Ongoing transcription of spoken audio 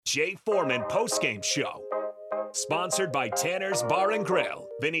Jay Foreman Postgame Show. Sponsored by Tanner's Bar and Grill,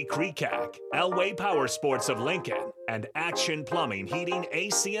 Vinny Krekak, Elway Power Sports of Lincoln, and Action Plumbing, Heating,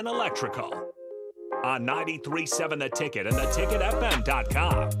 AC, and Electrical. On 93.7 The Ticket and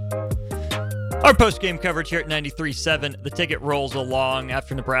theticketfm.com. Our post-game coverage here at 93.7. The Ticket rolls along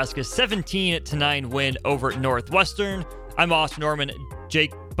after Nebraska's 17-9 win over Northwestern. I'm Austin Norman,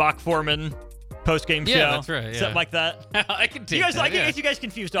 Jake Bach-Foreman, post-game show. Yeah, that's right. Yeah. Something like that. I can take You guys, that, I get you guys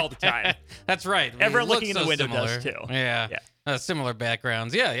confused all the time. That's right. Everyone looking in the so window similar. does too. Yeah. Similar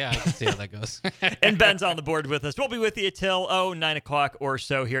backgrounds. Yeah, I can see how that goes. And Ben's on the board with us. We'll be with you till 9 o'clock or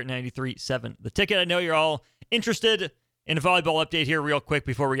so here at 93.7 The Ticket. I know you're all interested in a volleyball update here real quick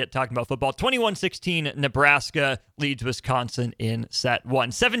before we get talking about football. 21-16, Nebraska leads Wisconsin in set one.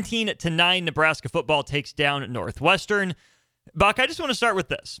 17-9, Nebraska football takes down Northwestern. Buck, I just want to start with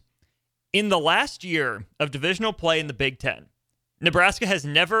this. In the last year of divisional play in the Big Ten, Nebraska has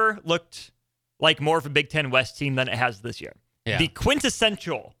never looked like more of a Big Ten West team than it has this year. Yeah. The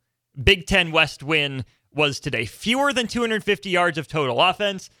quintessential Big Ten West win was today. Fewer than 250 yards of total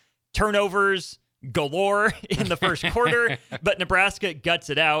offense, turnovers galore in the first quarter, but Nebraska guts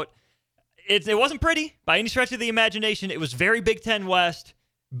it out. It wasn't pretty by any stretch of the imagination. It was very Big Ten West,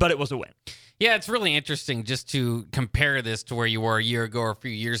 but it was a win. Yeah, it's really interesting just to compare this to where you were a year ago or a few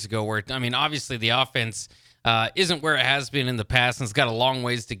years ago, where, I mean, obviously the offense isn't where it has been in the past, and it's got a long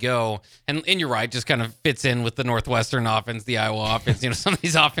ways to go. And you're right, just kind of fits in with the Northwestern offense, the Iowa offense, some of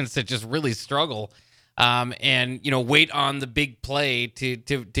these offenses that just really struggle. And wait on the big play to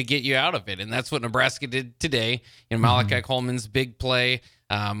get you out of it, and that's what Nebraska did today. Malachi Coleman's big play,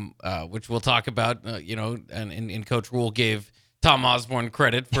 which we'll talk about. And Coach Rule gave Tom Osborne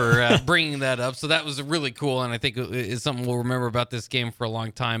credit for bringing that up, so that was really cool, and I think it's something we'll remember about this game for a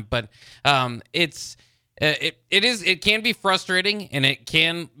long time. But it can be frustrating, and it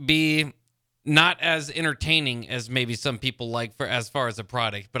can be not as entertaining as maybe some people like for as far as a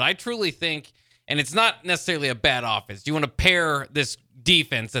product. But I truly think. And it's not necessarily a bad offense. You want to pair this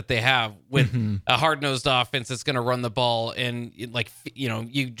defense that they have with a hard-nosed offense that's going to run the ball and,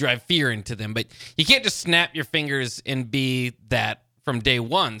 you drive fear into them. But you can't just snap your fingers and be that from day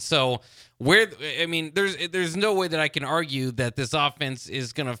one. So there's no way that I can argue that this offense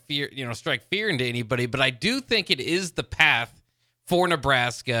is going to strike fear into anybody. But I do think it is the path for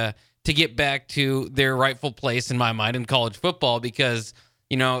Nebraska to get back to their rightful place in my mind in college football, because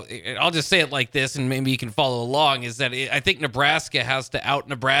I'll just say it like this, and maybe you can follow along, is that I think Nebraska has to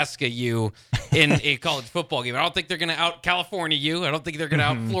out-Nebraska you in a college football game. I don't think they're going to out-California you. I don't think they're going to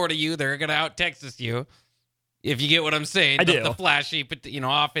out-Florida you. They're going to out-Texas you, if you get what I'm saying. I do. The flashy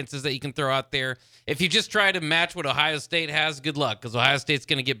offenses that you can throw out there. If you just try to match what Ohio State has, good luck, because Ohio State's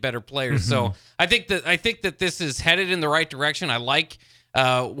going to get better players. So I think that this is headed in the right direction. I like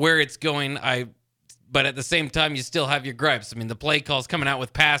where it's going. But at the same time, you still have your gripes. I mean, the play calls coming out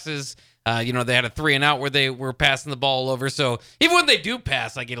with passes. They had a 3-and-out where they were passing the ball over. So even when they do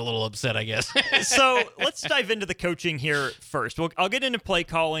pass, I get a little upset, I guess. So let's dive into the coaching here first. I'll get into play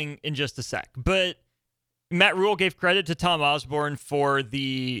calling in just a sec. But Matt Rule gave credit to Tom Osborne for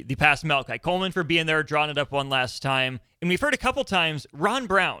the pass to Malachi Coleman for being there, drawing it up one last time. And we've heard a couple times Ron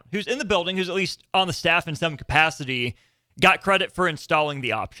Brown, who's in the building, who's at least on the staff in some capacity, got credit for installing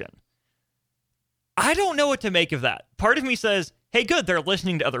the option. I don't know what to make of that. Part of me says, hey, good, they're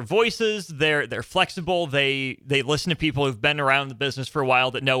listening to other voices. They're flexible. They listen to people who've been around the business for a while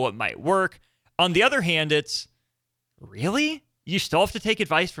that know what might work. On the other hand, it's, really? You still have to take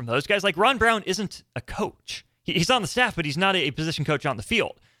advice from those guys? Like, Ron Brown isn't a coach. He's on the staff, but he's not a position coach on the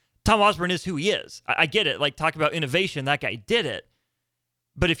field. Tom Osborne is who he is. I get it. Like, talk about innovation. That guy did it.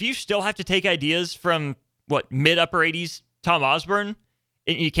 But if you still have to take ideas from, mid-upper 80s Tom Osborne,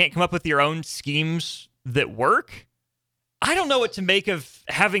 and you can't come up with your own schemes that work, I don't know what to make of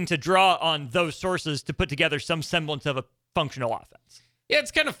having to draw on those sources to put together some semblance of a functional offense. Yeah, it's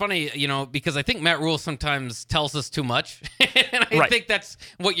kind of funny, because I think Matt Rule sometimes tells us too much. And I think that's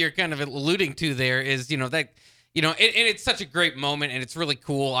what you're kind of alluding to there is, and it's such a great moment, and it's really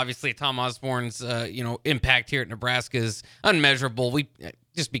cool. Obviously, Tom Osborne's, impact here at Nebraska is unmeasurable. We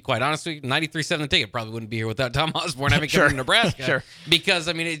just be quite honest with you, 93.7 The Ticket probably wouldn't be here without Tom Osborne having come to Nebraska. Because,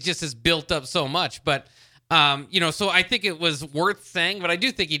 it just has built up so much. But, so I think it was worth saying, but I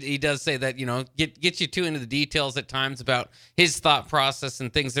do think he does say that, gets you too into the details at times about his thought process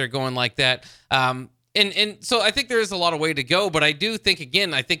and things that are going like that. And so I think there is a lot of way to go, but I do think,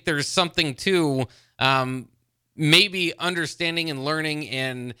 again, I think there's something to maybe understanding and learning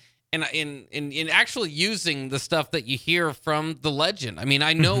and in actually using the stuff that you hear from the legend. I mean,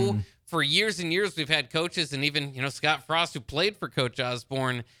 I know for years and years, we've had coaches and even, Scott Frost, who played for Coach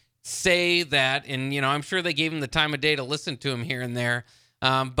Osborne, say that, and, I'm sure they gave him the time of day to listen to him here and there.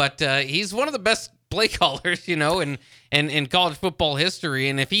 But he's one of the best play callers, in college football history.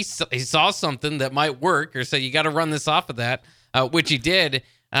 And if he saw something that might work or say, you got to run this off of that, which he did,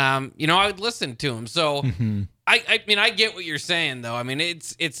 I would listen to him. So I get what you're saying, though. I mean,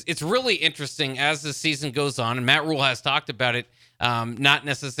 it's really interesting as the season goes on, and Matt Rule has talked about it, not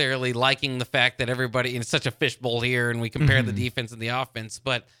necessarily liking the fact that everybody in such a fishbowl here, and we compare the defense and the offense,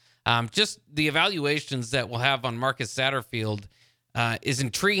 but just the evaluations that we'll have on Marcus Satterfield is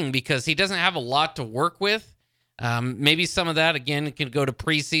intriguing because he doesn't have a lot to work with. Maybe some of that, again, can go to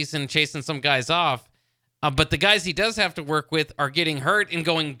preseason, chasing some guys off. But the guys he does have to work with are getting hurt and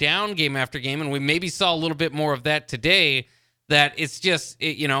going down game after game, and we maybe saw a little bit more of that today. That it's just,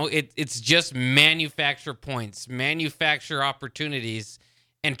 it's just manufacture points, manufacture opportunities,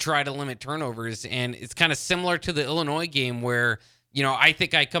 and try to limit turnovers. And it's kind of similar to the Illinois game where, I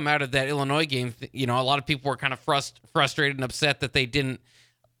think I come out of that Illinois game, a lot of people were kind of frustrated and upset that they didn't,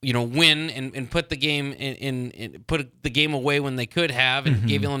 win and put the game in put the game away when they could have and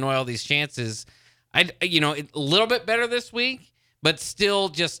gave Illinois all these chances. A little bit better this week, but still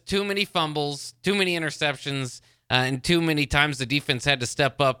just too many fumbles, too many interceptions, and too many times the defense had to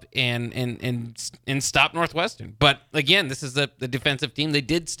step up and stop Northwestern. But again, this is the defensive team. They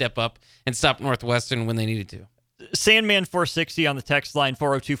did step up and stop Northwestern when they needed to. Sandman 460 on the text line,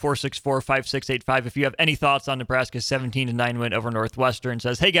 402-464-5685. If you have any thoughts on Nebraska's 17-9 win over Northwestern,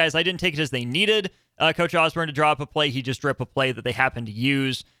 says, hey guys, I didn't take it as they needed Coach Osborne to draw up a play. He just drew up a play that they happened to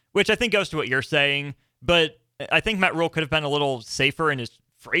use, which I think goes to what you're saying. But I think Matt Rule could have been a little safer in his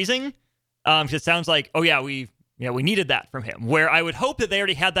phrasing. It sounds like, we needed that from him, where I would hope that they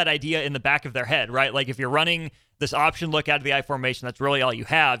already had that idea in the back of their head, right? Like if you're running this option look out of the I formation, that's really all you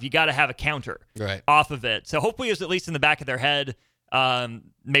have. You got to have a counter off of it. So hopefully it was at least in the back of their head.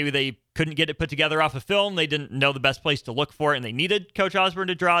 Maybe they couldn't get it put together off of film. They didn't know the best place to look for it, and they needed Coach Osborne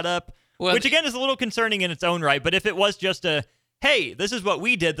to draw it up, which again is a little concerning in its own right. But if it was just hey, this is what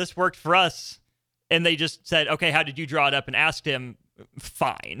we did, this worked for us, and they just said, okay, how did you draw it up, and asked him,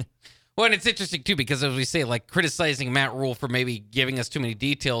 fine. Well, and it's interesting, too, because as we say, like criticizing Matt Rule for maybe giving us too many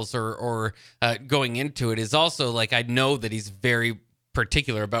details or going into it is also like I know that he's very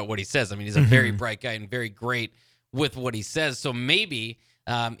particular about what he says. I mean, he's a very bright guy and very great with what he says. So maybe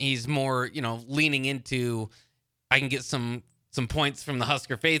he's more, leaning into I can get some points from the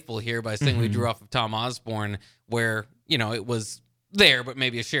Husker faithful here by saying we drew off of Tom Osborne where, it was there, but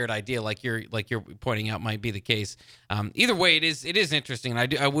maybe a shared idea like you're pointing out might be the case. Either way, it is interesting,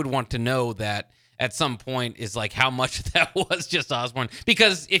 and I would want to know that at some point is like how much of that was just Osborne,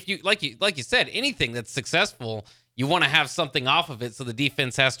 because if you like you said, anything that's successful, you want to have something off of it so the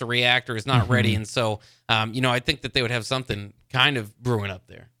defense has to react or is not ready, and so I think that they would have something kind of brewing up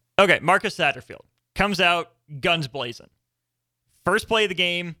there. Okay, Marcus Satterfield comes out guns blazing. First play of the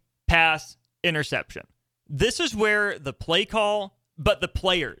game, pass, interception. This is where the play call, but the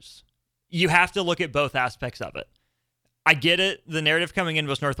players, you have to look at both aspects of it. I get it. The narrative coming in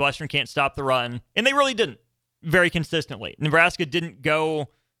was Northwestern can't stop the run, and they really didn't very consistently. Nebraska didn't go,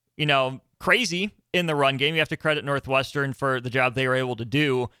 crazy in the run game. You have to credit Northwestern for the job they were able to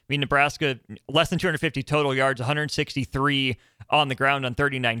do. I mean, Nebraska, less than 250 total yards, 163 on the ground on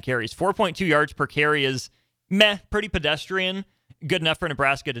 39 carries. 4.2 yards per carry is pretty pedestrian. Good enough for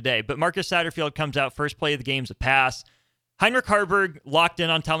Nebraska today. But Marcus Satterfield comes out, first play of the game's a pass. Heinrich Harburg locked in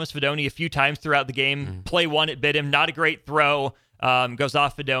on Thomas Fidone a few times throughout the game. Play one, it bit him. Not a great throw. Goes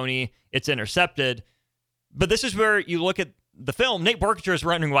off Fidone. It's intercepted. But this is where you look at the film. Nate Borkacher is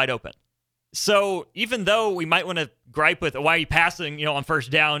running wide open. So even though we might want to gripe with why are you passing, on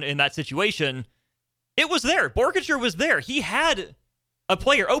first down in that situation, it was there. Borkacher was there. He had a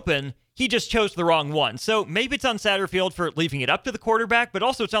player open. He just chose the wrong one. So maybe it's on Satterfield for leaving it up to the quarterback, but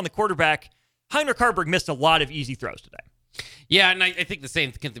also it's on the quarterback. Heinrich Harburg missed a lot of easy throws today. Yeah, and I think the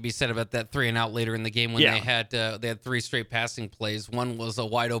same can be said about that 3-and-out later in the game when they had three straight passing plays. One was a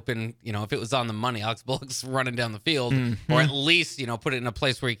wide open, if it was on the money, Alex Bullock's running down the field, or at least, put it in a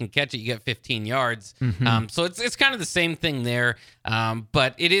place where you can catch it, you get 15 yards. So it's kind of the same thing there.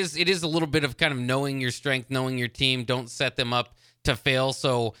 But it is a little bit of kind of knowing your strength, knowing your team, don't set them up to fail.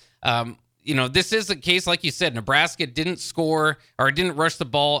 So, this is a case, like you said, Nebraska didn't score or didn't rush the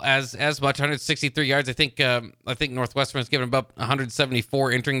ball as much, 163 yards. I think Northwestern was giving up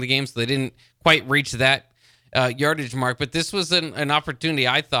 174 entering the game, so they didn't quite reach that yardage mark. But this was an opportunity,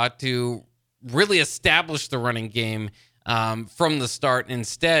 I thought, to really establish the running game from the start.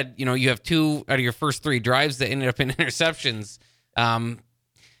 Instead, you have two out of your first three drives that ended up in interceptions.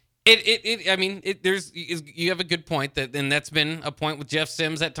 You have a good point and that's been a point with Jeff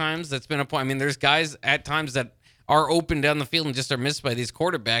Sims at times. That's been a point. I mean, there's guys at times that are open down the field and just are missed by these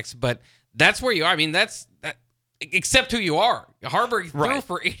quarterbacks, but that's where you are. I mean, except who you are. Harburg threw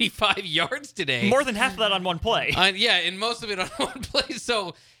for 85 yards today. More than half of that on one play. And most of it on one play.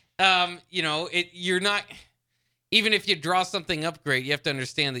 So, you're not, even if you draw something up great, you have to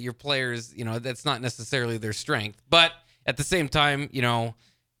understand that your players, that's not necessarily their strength. But at the same time,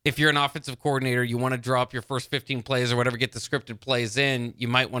 if you're an offensive coordinator, you want to draw up your first 15 plays or whatever, get the scripted plays in, you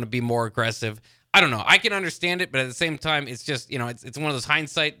might want to be more aggressive. I don't know. I can understand it, but at the same time, it's just, it's one of those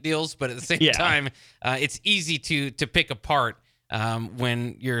hindsight deals, but at the same time, it's easy to pick apart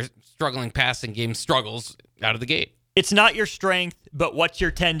when your struggling passing game struggles out of the gate. It's not your strength, but what's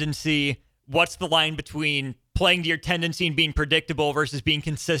your tendency? What's the line between playing to your tendency and being predictable versus being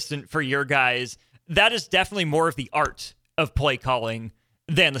consistent for your guys? That is definitely more of the art of play calling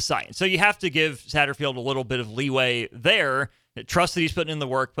than the science. So you have to give Satterfield a little bit of leeway there. Trust that he's putting in the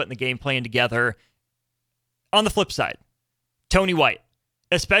work, putting the game plan together. On the flip side, Tony White,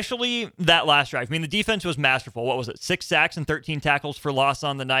 especially that last drive. I mean, the defense was masterful. What was it? 6 sacks and 13 tackles for loss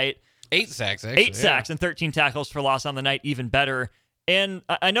on the night. 8 sacks, actually. 8 sacks and 13 tackles for loss on the night, even better. And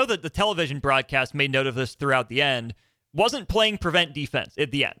I know that the television broadcast made note of this throughout the end. Wasn't playing prevent defense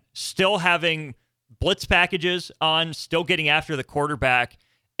at the end. Still having blitz packages on, still getting after the quarterback.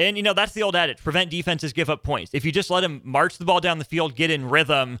 And, that's the old adage. Prevent defenses give up points. If you just let them march the ball down the field, get in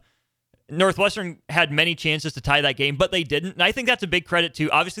rhythm. Northwestern had many chances to tie that game, but they didn't. And I think that's a big credit to,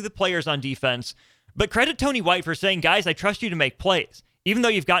 obviously, the players on defense. But credit Tony White for saying, guys, I trust you to make plays. Even though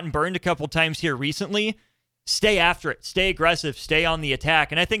you've gotten burned a couple times here recently, stay after it. Stay aggressive. Stay on the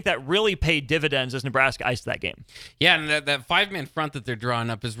attack. And I think that really paid dividends as Nebraska iced that game. Yeah, and that 5-man front that they're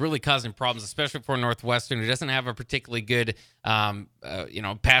drawing up is really causing problems, especially for Northwestern, who doesn't have a particularly good,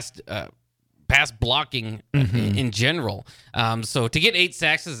 pass blocking in general. So to get 8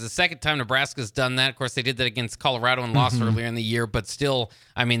 sacks is the second time Nebraska's done that. Of course, they did that against Colorado and lost earlier in the year, but still,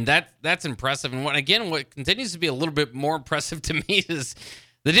 I mean, that's impressive. And what continues to be a little bit more impressive to me is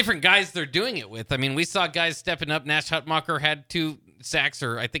the different guys they're doing it with. I mean, we saw guys stepping up. Nash Hutmacher had 2 sacks,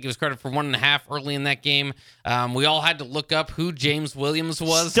 or I think it was credit for 1.5 early in that game. We all had to look up who James Williams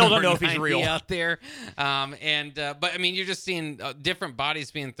was. Still don't know if he's real out there. But I mean, you're just seeing different bodies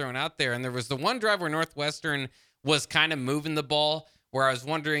being thrown out there. And there was the one drive where Northwestern was kind of moving the ball, where I was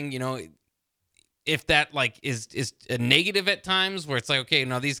wondering, if that is a negative at times, where it's like, okay,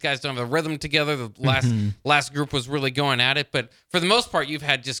 no, these guys don't have a rhythm together. The last group was really going at it, but for the most part, you've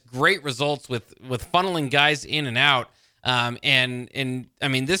had just great results with funneling guys in and out. And I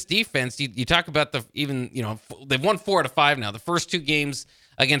mean, this defense, you talk about they've won 4 out of 5 now. The first 2 games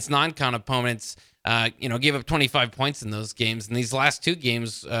against non-con opponents, gave up 25 points in those games. And these last 2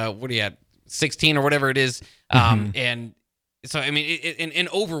 games, what are you at, 16 or whatever it is. And so, I mean, in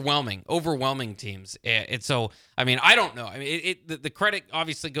overwhelming teams. And so, I mean, I don't know. I mean, the credit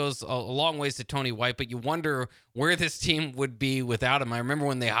obviously goes a long ways to Tony White, but you wonder where this team would be without him. I remember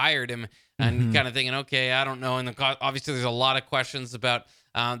when they hired him and kind of thinking, okay, I don't know. And obviously there's a lot of questions about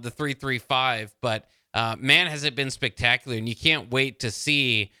the 3-3-5, but man, has it been spectacular. And you can't wait to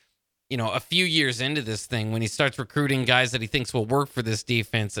see, a few years into this thing when he starts recruiting guys that he thinks will work for this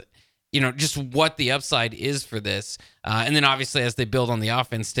defense, just what the upside is for this. And then obviously as they build on the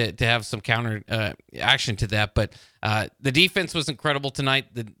offense to have some counter action to that. But the defense was incredible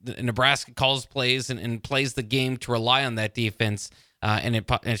tonight. The Nebraska calls plays and plays the game to rely on that defense. And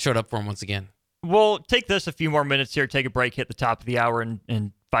it showed up for him once again. We'll take this a few more minutes here, take a break, hit the top of the hour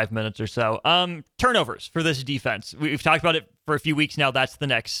in 5 minutes or so. Turnovers for this defense. We've talked about it for a few weeks now. That's the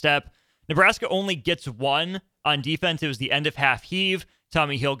next step. Nebraska only gets 1 on defense. It was the end of half heave.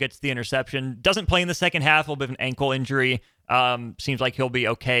 Tommy Hill gets the interception. Doesn't play in the second half. A little bit of an ankle injury. Seems like he'll be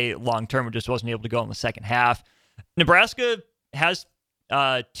okay long-term. Just wasn't able to go in the second half. Nebraska has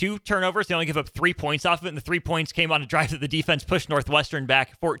 2 turnovers. They only give up 3 points off of it, and the 3 points came on a drive that the defense pushed Northwestern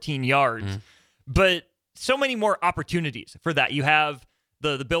back 14 yards. But so many more opportunities for that. You have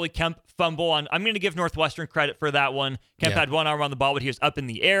the Billy Kemp fumble on. I'm going to give Northwestern credit for that one. Kemp had one arm on the ball, but he was up in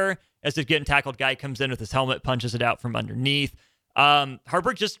the air. As the getting tackled guy comes in with his helmet, punches it out from underneath.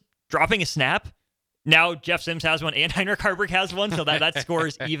 Harburg just dropping a snap. Now Jeff Sims has one and Heinrich Harburg has one, so that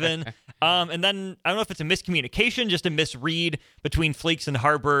scores even. And then I don't know if it's a miscommunication, just a misread between Fleeks and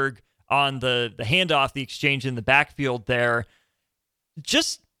Harburg on the handoff, the exchange in the backfield there.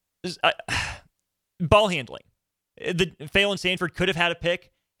 Just ball handling. Phelan Sanford could have had a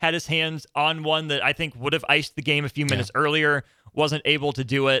pick, had his hands on one that I think would have iced the game a few minutes earlier, wasn't able to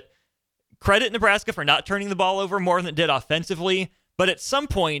do it. Credit Nebraska for not turning the ball over more than it did offensively, But at some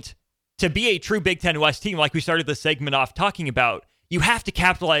point, to be a true Big Ten West team, like we started the segment off talking about, you have to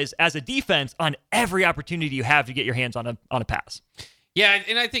capitalize as a defense on every opportunity you have to get your hands on a pass. Yeah,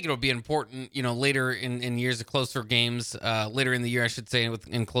 and I think it'll be important, later in years of closer games, later in the year, I should say,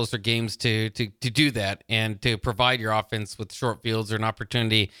 in closer games to do that and to provide your offense with short fields or an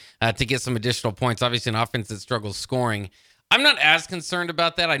opportunity to get some additional points. Obviously, an offense that struggles scoring. I'm not as concerned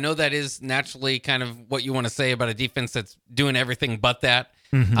about that. I know that is naturally kind of what you want to say about a defense that's doing everything but that.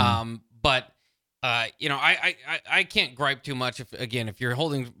 Mm-hmm. I can't gripe too much if you're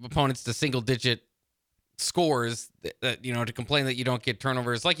holding opponents to single-digit scores, to complain that you don't get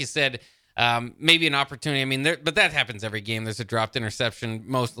turnovers. Like you said, maybe an opportunity. I mean, but that happens every game. There's a dropped interception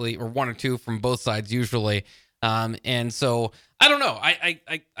mostly, or one or two from both sides usually. And so I don't know.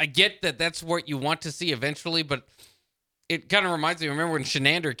 I get that that's what you want to see eventually, but it kind of reminds me. Remember when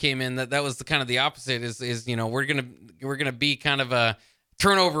Shenander came in? That was the kind of the opposite. Is we're gonna be kind of a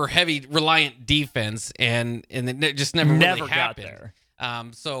turnover heavy reliant defense, and it just never really happened. Got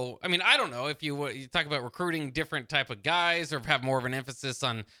there. So, I mean, I don't know if you talk about recruiting different type of guys or have more of an emphasis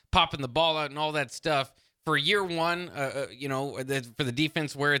on popping the ball out and all that stuff for year one, for the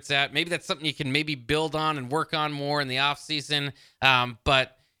defense where it's at. Maybe that's something you can maybe build on and work on more in the off season. And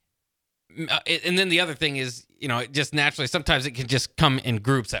then the other thing is, it just naturally, sometimes it can just come in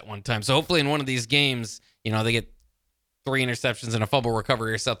groups at one time. So hopefully in one of these games, they get 3 interceptions and a fumble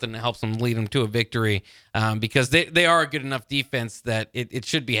recovery or something that helps them lead them to a victory, because they are a good enough defense that it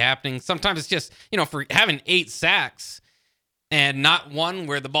should be happening. Sometimes it's just, for having 8 sacks and not one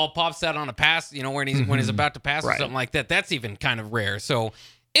where the ball pops out on a pass, when he's about to pass or something like that. That's even kind of rare. So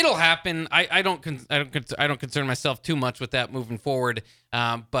it'll happen. I don't concern myself too much with that moving forward,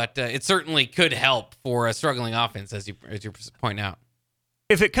 but it certainly could help for a struggling offense, as you point out.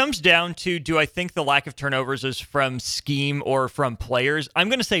 If it comes down to, do I think the lack of turnovers is from scheme or from players? I'm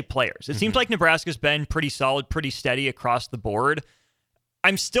going to say players. It seems like Nebraska's been pretty solid, pretty steady across the board.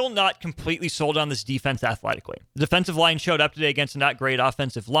 I'm still not completely sold on this defense athletically. The defensive line showed up today against a not great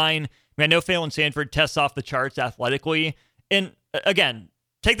offensive line. I know Phelan Sanford tests off the charts athletically. And again,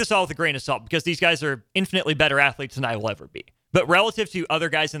 take this all with a grain of salt, because these guys are infinitely better athletes than I will ever be. But relative to other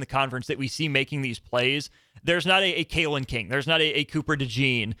guys in the conference that we see making these plays, there's not a Kalen King. There's not a Cooper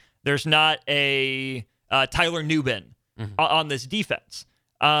DeJean. There's not a Tyler Nubin on this defense.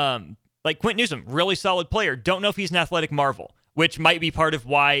 Like Quint Newsome, really solid player. Don't know if he's an athletic marvel, which might be part of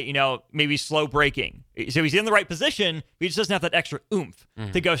why, maybe slow breaking. So he's in the right position, but he just doesn't have that extra oomph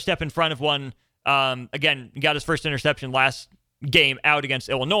to go step in front of one. Again, he got his first interception last game out against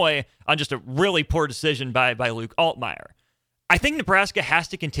Illinois on just a really poor decision by Luke Altmaier. I think Nebraska has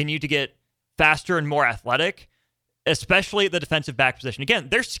to continue to get faster and more athletic, especially at the defensive back position. Again,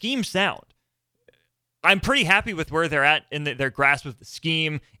 their scheme sound. I'm pretty happy with where they're at in their grasp of the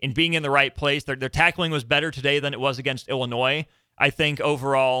scheme and being in the right place. Their tackling was better today than it was against Illinois, I think,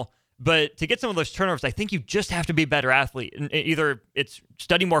 overall. But to get some of those turnovers, I think you just have to be a better athlete. And either it's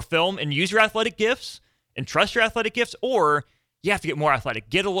study more film and use your athletic gifts and trust your athletic gifts, or you have to get more athletic,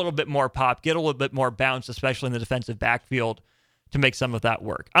 get a little bit more pop, get a little bit more bounce, especially in the defensive backfield, to make some of that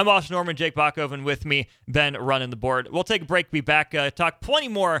work. I'm Austin Norman, Jake Bachhoven with me, Ben running the board. We'll take a break, be back, talk plenty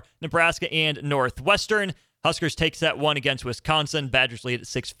more Nebraska and Northwestern. Huskers take set 1 against Wisconsin. Badgers lead at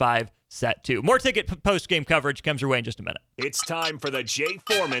 6-5, set 2. More ticket post-game coverage comes your way in just a minute. It's time for the Jay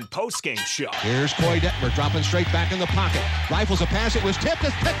Foreman post-game show. Here's Coy Detmer dropping straight back in the pocket. Rifles a pass. It was tipped.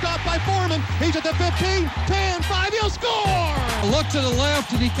 It's picked off by Foreman. He's at the 15, 10, 5. He'll score! A look to the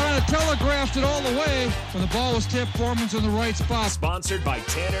left, and he kind of telegraphed it all the way. When the ball was tipped, Foreman's in the right spot. Sponsored by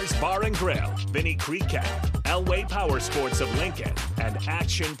Tanner's Bar and Grill, Vinny Kreekak, Elway Power Sports of Lincoln, and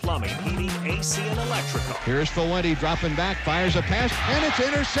Action Plumbing, Heating, AC, and Electrical. Here's Fuente dropping back, fires a pass, and it's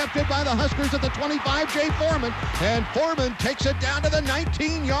intercepted by the Huskers at the 25, Jay Foreman. And Foreman takes it down to the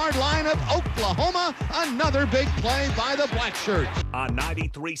 19-yard line of Oklahoma. Another big play by the Black Shirts. On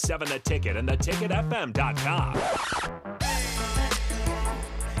 93.7 The Ticket and theticketfm.com.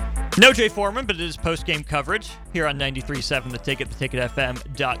 No Jay Foreman, but it is post-game coverage here on 93.7 The Ticket,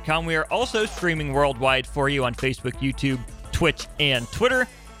 theticketfm.com. We are also streaming worldwide for you on Facebook, YouTube, Twitch, and Twitter.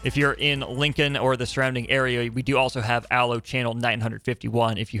 If you're in Lincoln or the surrounding area, we do also have Allo Channel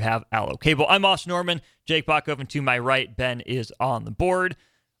 951 if you have Allo Cable. I'm Austin Norman, Jake Bachhoven to my right. Ben is on the board.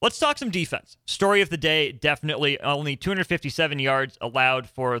 Let's talk some defense. Story of the day, definitely only 257 yards allowed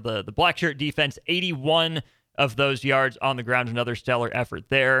for the black shirt defense, 81 of those yards on the ground. Another stellar effort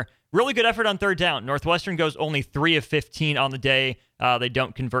there. Really good effort on third down. Northwestern goes only 3 of 15 on the day. They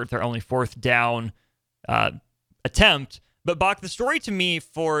don't convert their only fourth down attempt. But, Bach, the story to me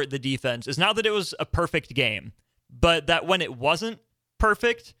for the defense is not that it was a perfect game, but that when it wasn't,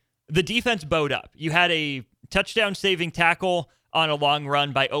 perfect, the defense bowed up. You had a touchdown-saving tackle on a long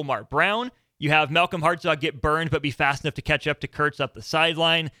run by Omar Brown. You have Malcolm Hartzog get burned but be fast enough to catch up to Kurtz up the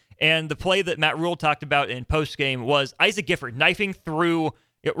sideline. And the play that Matt Rule talked about in postgame was Isaac Gifford knifing through,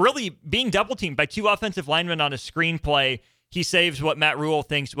 really being double-teamed by 2 offensive linemen on a screen play. He saves what Matt Rule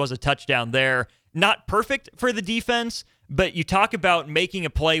thinks was a touchdown there. Not perfect for the defense, but you talk about making a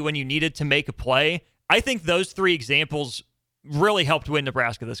play when you needed to make a play. I think those 3 examples really helped win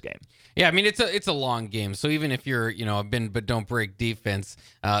Nebraska this game. Yeah, I mean, it's a long game. So even if you're, a bend but don't break defense,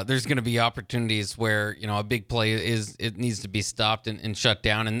 there's going to be opportunities where, a big play it needs to be stopped and shut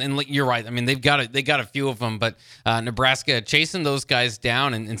down. And you're right. I mean, they got a few of them, but Nebraska chasing those guys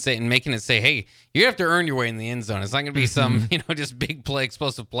down and making it say, hey, you have to earn your way in the end zone. It's not going to be some, just big play,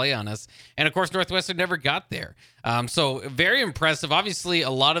 explosive play on us. And of course, Northwestern never got there. So very impressive. Obviously, a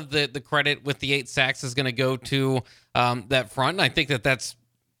lot of the credit with the 8 sacks is going to go to that front. And I think that's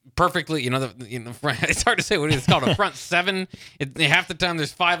perfectly, it's hard to say what it's called, a front 7. Half the time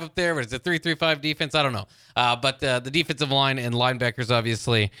there's 5 up there, but it's a 3-3-5 defense. I don't know. But the defensive line and linebackers,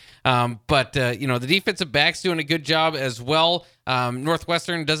 obviously. But the defensive backs doing a good job as well.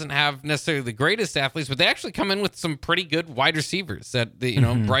 Northwestern doesn't have necessarily the greatest athletes, but they actually come in with some pretty good wide receivers. That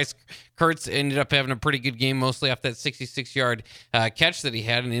Bryce Kurtz ended up having a pretty good game, mostly off that 66-yard catch that he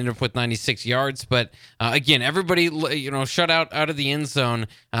had, and ended up with 96 yards. But again, everybody shut out of the end zone.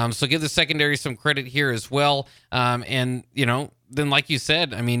 So give the secondary some credit here as well. And then like you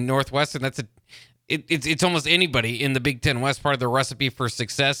said, I mean, Northwestern, it's almost anybody in the Big Ten West. Part of the recipe for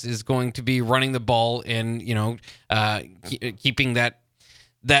success is going to be running the ball and keeping that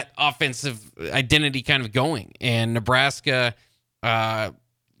offensive identity kind of going. And Nebraska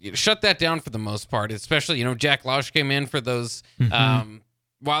shut that down for the most part. Especially Jack Lausch came in for those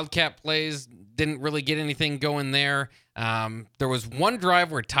wildcat plays. Didn't really get anything going there. There was one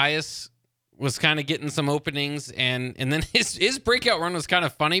drive where Tyus was kind of getting some openings, and then his breakout run was kind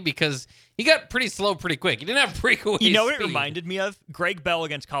of funny because he got pretty slow pretty quick. He didn't have breakaway speed. What it reminded me of? Greg Bell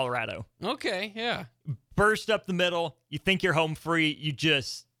against Colorado. Okay, yeah. Burst up the middle. You think you're home free. You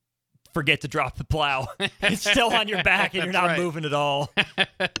just forget to drop the plow. It's still on your back, and you're not moving at all.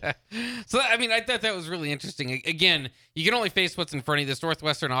 So, I mean, I thought that was really interesting. Again, you can only face what's in front of you. This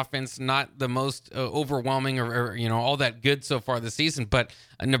Northwestern offense, not the most overwhelming or all that good so far this season, but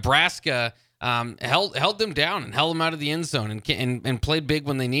Nebraska held them down and held them out of the end zone and played big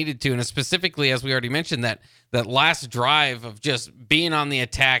when they needed to. And specifically, as we already mentioned, that last drive of just being on the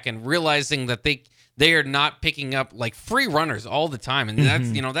attack and realizing that they are not picking up like free runners all the time. And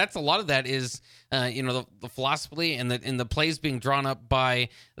that's a lot of that is the philosophy and the plays being drawn up by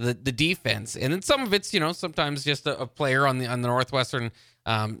the defense. And then some of it's sometimes just a player on the Northwestern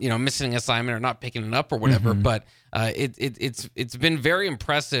missing an assignment or not picking it up or whatever. But it's been very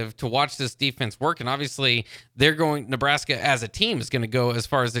impressive to watch this defense work. And obviously Nebraska as a team is going to go as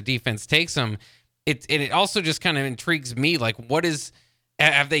far as the defense takes them. It also just kind of intrigues me, like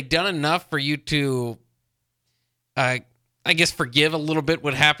have they done enough for you to, I guess, forgive a little bit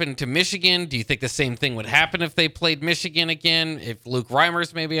what happened to Michigan? Do you think the same thing would happen if they played Michigan again? If Luke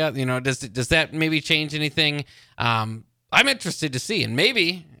Reimer's maybe out, does that maybe change anything? I'm interested to see. And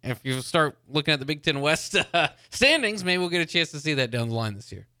maybe if you start looking at the Big Ten West standings, maybe we'll get a chance to see that down the line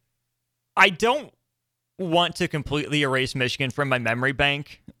this year. I don't want to completely erase Michigan from my memory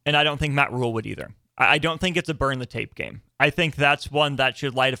bank, and I don't think Matt Rule would either. I don't think it's a burn the tape game. I think that's one that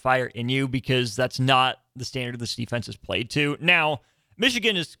should light a fire in you because that's not the standard this defense is played to. Now,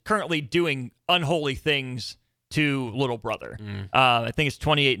 Michigan is currently doing unholy things to little brother. I think it's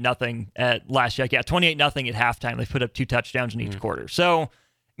 28-0 at last check. Yeah, 28-0 at halftime. They put up 2 touchdowns in each quarter. So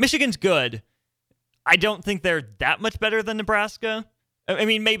Michigan's good. I don't think they're that much better than Nebraska. I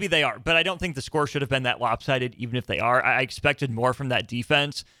mean, maybe they are, but I don't think the score should have been that lopsided, even if they are. I expected more from that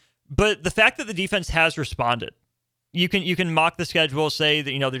defense. But the fact that the defense has responded, you can mock the schedule, say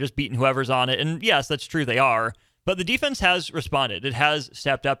that they're just beating whoever's on it, and yes, that's true, they are. But the defense has responded. It has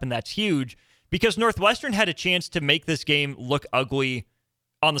stepped up, and that's huge because Northwestern had a chance to make this game look ugly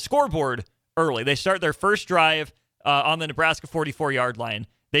on the scoreboard early. They start their first drive on the Nebraska 44-yard line.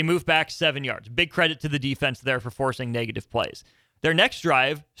 They move back 7 yards. Big credit to the defense there for forcing negative plays. Their next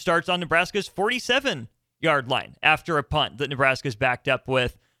drive starts on Nebraska's 47-yard line after a punt that Nebraska's backed up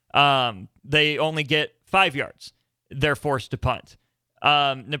with. They only get 5 yards. They're forced to punt.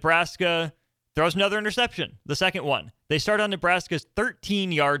 Nebraska throws another interception, the second one. They start on Nebraska's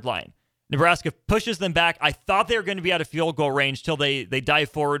 13-yard line. Nebraska pushes them back. I thought they were going to be out of field goal range till they dive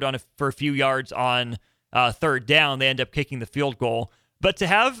forward for a few yards on third down. They end up kicking the field goal. But to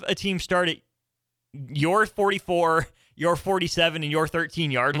have a team start at your 44, your 47 and your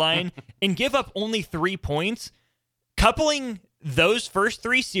 13-yard line and give up only 3 points, coupling those first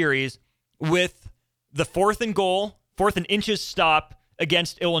 3 series with the 4th and inches stop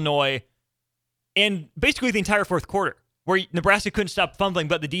against Illinois, and basically the entire fourth quarter, where Nebraska couldn't stop fumbling,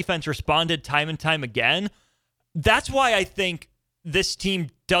 but the defense responded time and time again. That's why I think this team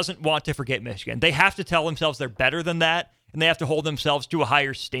doesn't want to forget Michigan. They have to tell themselves they're better than that, and they have to hold themselves to a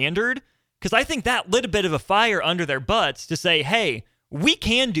higher standard, because I think that lit a bit of a fire under their butts to say, hey, we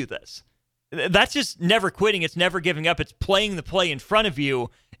can do this. That's just never quitting. It's never giving up. It's playing the play in front of you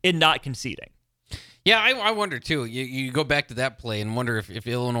and not conceding. Yeah, I wonder, too. You go back to that play and wonder if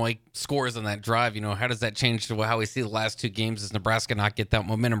Illinois scores on that drive, how does that change to how we see the last 2 games? Does Nebraska not get that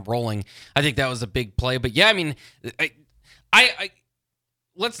momentum rolling? I think that was a big play. But, yeah, I mean, I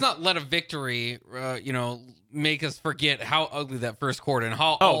let's not let a victory, make us forget how ugly that first quarter and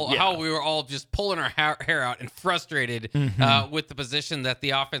how we were all just pulling our hair out and frustrated with the position that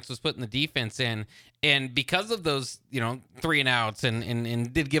the offense was putting the defense in. And because of those, 3 and outs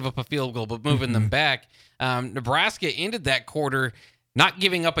and did give up a field goal, but moving them back, Nebraska ended that quarter not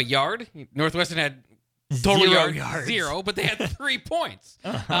giving up a yard. Northwestern had total yards 0, but they had 3 points.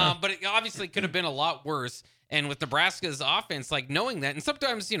 But it obviously could have been a lot worse. And with Nebraska's offense, knowing that, and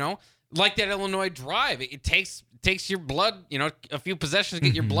sometimes, like that Illinois drive, it takes your blood, a few possessions to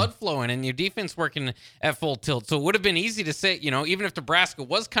get your blood flowing and your defense working at full tilt. So it would have been easy to say, even if Nebraska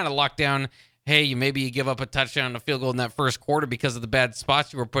was kind of locked down, hey, maybe you give up a touchdown and a field goal in that first quarter because of the bad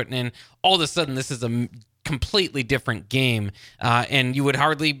spots you were putting in. All of a sudden, this is a completely different game, and you would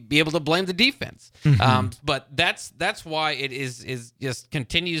hardly be able to blame the defense. But that's why it is just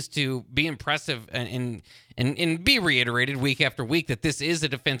continues to be impressive and be reiterated week after week that this is a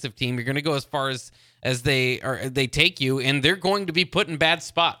defensive team. You're going to go as far as they take you, and they're going to be put in bad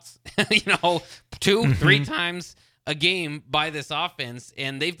spots. 2-3 times a game by this offense,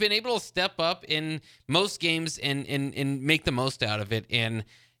 and they've been able to step up in most games and make the most out of it. And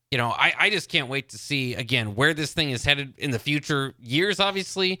I just can't wait to see, again, where this thing is headed in the future years,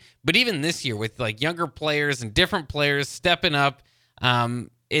 obviously, but even this year with younger players and different players stepping up,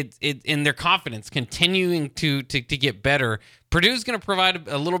 it in their confidence continuing to get better. Purdue's going to provide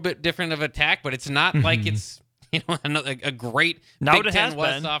a little bit different of attack, but it's not like it's a great Big Ten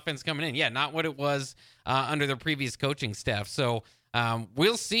West offense coming in. Yeah, not what it was under their previous coaching staff. So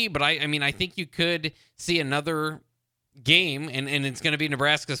we'll see, but I think you could see another game, and it's going to be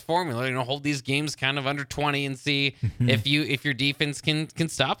Nebraska's formula. Hold these games kind of under 20 and see if your defense can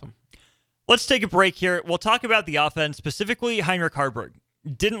stop them. Let's take a break here. We'll talk about the offense, specifically Heinrich Haarberg.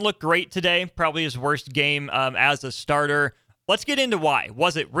 Didn't look great today, probably his worst game as a starter. Let's get into why.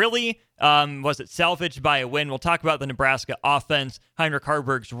 Was it really? Was it salvaged by a win? We'll talk about the Nebraska offense, Heinrich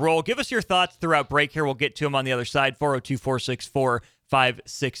Haarberg's role. Give us your thoughts throughout break here. We'll get to him on the other side,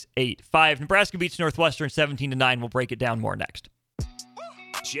 402-464-5685. Nebraska beats Northwestern 17-9. We'll break it down more next.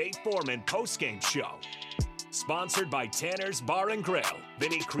 Jay Foreman Postgame Show. Sponsored by Tanner's Bar and Grill,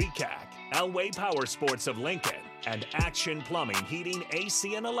 Vinny Krekak, Elway Power Sports of Lincoln, and Action Plumbing, Heating,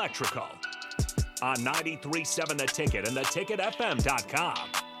 AC, and Electrical. On 93.7 The Ticket and theticketfm.com.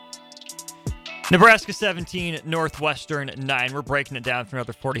 Nebraska 17, Northwestern 9. We're breaking it down for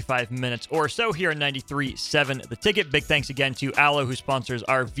another 45 minutes or so here on 93.7 The Ticket. Big thanks again to Allo, who sponsors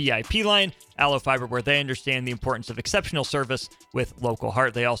our VIP line, Allo Fiber, where they understand the importance of exceptional service with local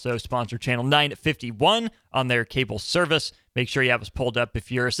heart. They also sponsor Channel 951 on their cable service. Make sure you have us pulled up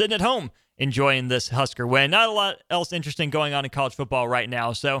if you're sitting at home enjoying this Husker win. Not a lot else interesting going on in college football right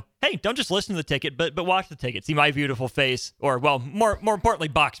now. So, hey, don't just listen to The Ticket, but watch The Ticket. See my beautiful face, or, well, more importantly,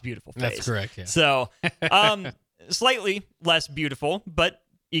 Bach's beautiful face. That's correct, yeah. So, slightly less beautiful, but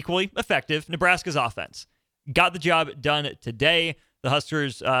equally effective, Nebraska's offense. Got the job done today. The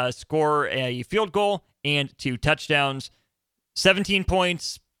Huskers score a field goal and 2 touchdowns. 17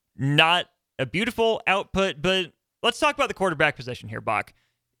 points, not a beautiful output, but let's talk about the quarterback position here, Bach.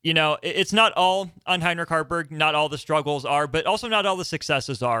 It's not all on Heinrich Haarberg. Not all the struggles are, but also not all the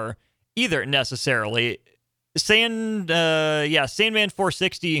successes are either necessarily. Sandman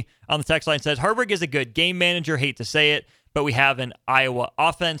 460 on the text line says, Haarberg is a good game manager. Hate to say it, but we have an Iowa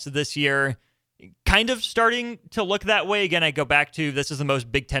offense this year kind of starting to look that way. Again, I go back to this is the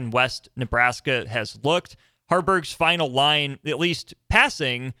most Big Ten West Nebraska has looked. Haarberg's final line, at least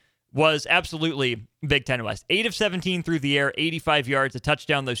passing, was absolutely Big Ten West. 8 of 17 through the air, 85 yards, a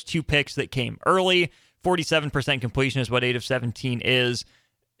touchdown, those 2 picks that came early. 47% completion is what 8 of 17 is.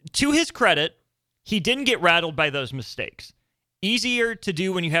 To his credit, he didn't get rattled by those mistakes. Easier to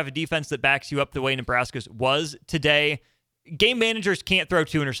do when you have a defense that backs you up the way Nebraska's was today. Game managers can't throw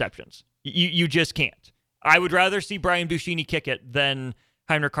 2 interceptions. You just can't. I would rather see Brian Buschini kick it than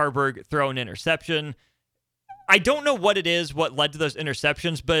Heinrich Harburg throw an interception. I don't know what it is, what led to those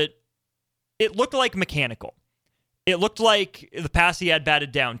interceptions, but it looked like mechanical. It looked like the pass he had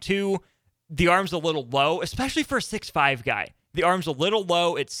batted down too. The arm's a little low, especially for a 6'5" guy. The arm's a little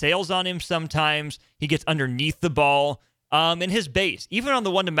low. It sails on him sometimes. He gets underneath the ball. And his base, even on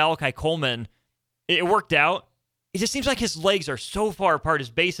the one to Malachi Coleman, it worked out. It just seems like his legs are so far apart. His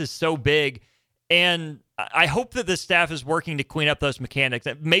base is so big. And I hope that the staff is working to clean up those mechanics.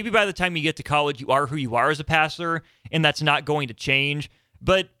 Maybe by the time you get to college, you are who you are as a passer, and that's not going to change.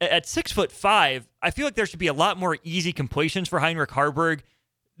 But at 6'5", I feel like there should be a lot more easy completions for Heinrich Harburg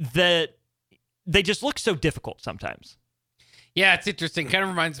that they just look so difficult sometimes. Yeah, it's interesting. Kind of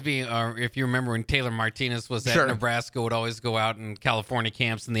reminds me, if you remember when Taylor Martinez was at Nebraska, would always go out in California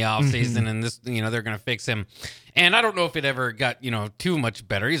camps in the offseason, and this, they're going to fix him. And I don't know if it ever got, too much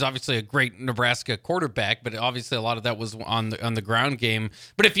better. He's obviously a great Nebraska quarterback, but obviously a lot of that was on the ground game.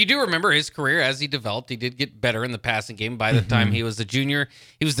 But if you do remember his career as he developed, he did get better in the passing game. By the time he was a junior,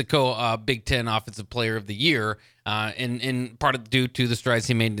 he was the Big Ten Offensive Player of the Year. And part of due to the strides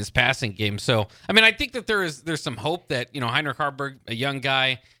he made in his passing game. So, I mean, I think that there's some hope that, Heinrich Harburg, a young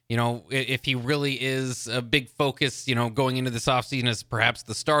guy, if he really is a big focus, going into this offseason as perhaps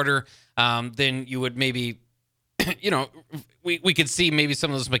the starter, then you would maybe, we could see maybe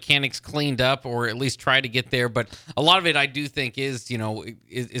some of those mechanics cleaned up or at least try to get there. But a lot of it I do think is,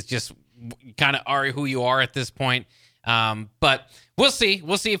 is just kind of are who you are at this point. But we'll see.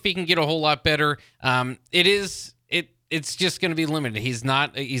 We'll see if he can get a whole lot better. It's just going to be limited. He's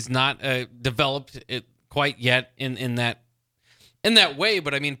not developed it quite yet in that way.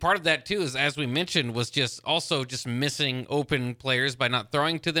 But I mean, part of that too is, as we mentioned, was just missing open players by not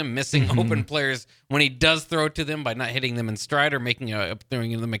throwing to them, missing open players when he does throw to them by not hitting them in stride or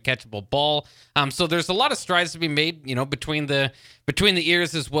throwing them a catchable ball. So there's a lot of strides to be made, between the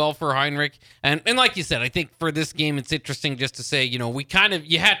ears as well for Heinrich. And like you said, I think for this game, it's interesting just to say,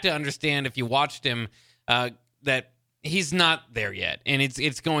 you had to understand if you watched him, that he's not there yet. And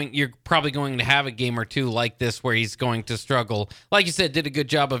you're probably going to have a game or two like this where he's going to struggle. Like you said, did a good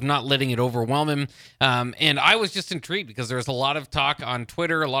job of not letting it overwhelm him. And I was just intrigued because there was a lot of talk on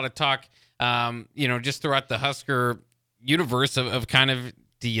Twitter, a lot of talk, just throughout the Husker universe of kind of,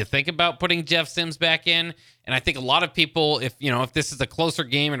 do you think about putting Jeff Sims back in? And I think a lot of people, if this is a closer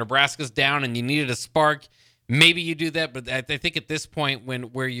game and Nebraska's down and you needed a spark, maybe you do that. But I think at this point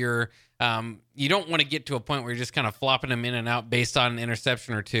where you're, you don't want to get to a point where you're just kind of flopping them in and out based on an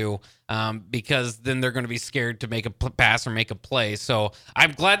interception or two, because then they're going to be scared to make a pass or make a play. So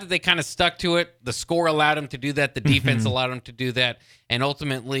I'm glad that they kind of stuck to it. The score allowed him to do that. The defense allowed him to do that. And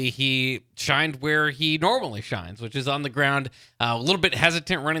ultimately, he shined where he normally shines, which is on the ground. A little bit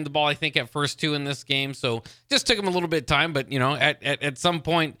hesitant running the ball, I think, at first, too, in this game. So just took him a little bit of time. But, at some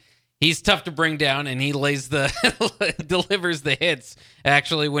point, he's tough to bring down, and he delivers the hits,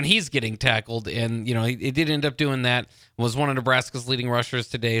 actually, when he's getting tackled. And, he did end up doing that. Was one of Nebraska's leading rushers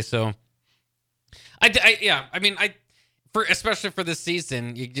today. So, especially for this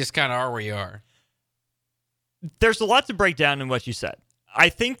season, you just kind of are where you are. There's a lot to break down in what you said. I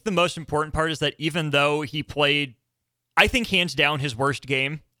think the most important part is that even though he played, I think hands down his worst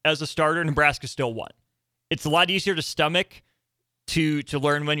game as a starter, Nebraska still won. It's a lot easier to stomach to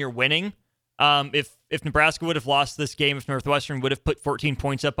learn when you're winning. If Nebraska would have lost this game, if Northwestern would have put 14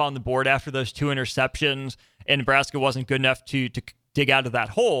 points up on the board after those two interceptions and Nebraska wasn't good enough to dig out of that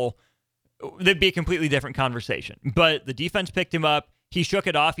hole, there'd be a completely different conversation. But the defense picked him up. He shook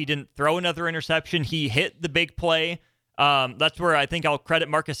it off. He didn't throw another interception. He hit the big play. That's where I think I'll credit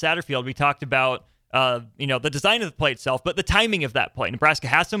Marcus Satterfield. We talked about the design of the play itself, but the timing of that play. Nebraska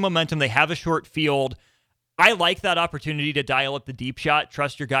has some momentum. They have a short field. I like that opportunity to dial up the deep shot.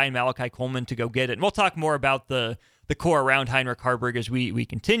 Trust your guy in Malachi Coleman to go get it. And we'll talk more about the core around Heinrich Harburg as we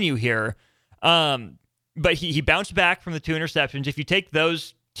continue here. But he bounced back from the two interceptions. If you take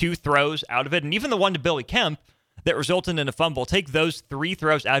those two throws out of it, and even the one to Billy Kemp that resulted in a fumble, take those three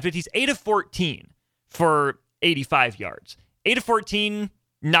throws out of it, he's 8 of 14 for 85 yards. 8 of 14,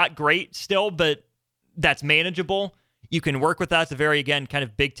 not great still, but that's manageable. You can work with that. It's a very, again, kind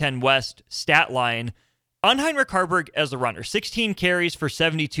of Big Ten West stat line. On Heinrich Harburg as a runner, 16 carries for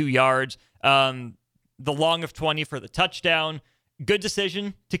 72 yards, the long of 20 for the touchdown. Good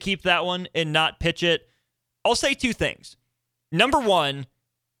decision to keep that one and not pitch it. I'll say two things. Number one,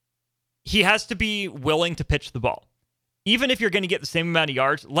 he has to be willing to pitch the ball. Even if you're going to get the same amount of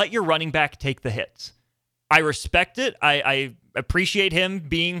yards, let your running back take the hits. I respect it. I appreciate him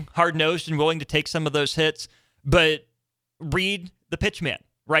being hard-nosed and willing to take some of those hits, but read the pitch man.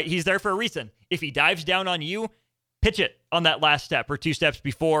 right? He's there for a reason. If he dives down on you, pitch it on that last step or 2 steps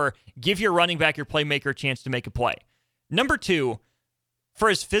before. Give your running back, your playmaker, a chance to make a play. Number 2, for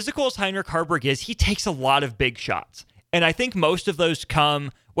as physical as Heinrich Haarberg is, he takes a lot of big shots. And I think most of those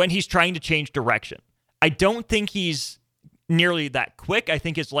come when he's trying to change direction. I don't think he's nearly that quick. I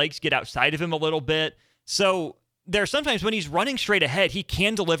think his legs get outside of him a little bit. So there are sometimes when he's running straight ahead, he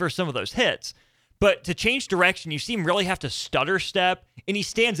can deliver some of those hits. But to change direction, you see him really have to stutter step, and he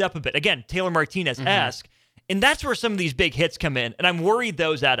stands up a bit. Again, Taylor Martinez-esque. And that's where some of these big hits come in, and I'm worried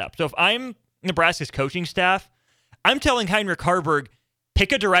those add up. So if I'm Nebraska's coaching staff, I'm telling Heinrich Haarberg,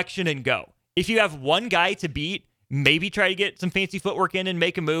 pick a direction and go. If you have one guy to beat, maybe try to get some fancy footwork in and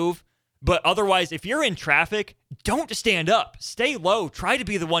make a move. But otherwise, if you're in traffic, don't stand up. Stay low. Try to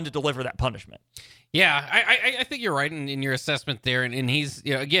be the one to deliver that punishment. Yeah, I think you're right in your assessment there, and he's,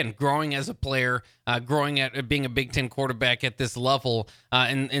 you know, again, growing as a player, growing at being a Big Ten quarterback at this level,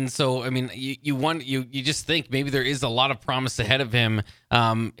 and so I mean, you just think maybe there is a lot of promise ahead of him,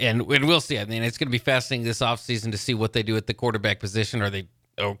 and we'll see. I mean, it's going to be fascinating this offseason to see what they do at the quarterback position. Are they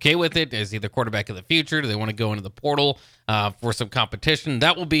okay with it? Is he the quarterback of the future? Do they want to go into the portal for some competition?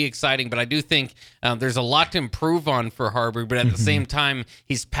 That will be exciting, but I do think there's a lot to improve on for Haarberg, but at the same time,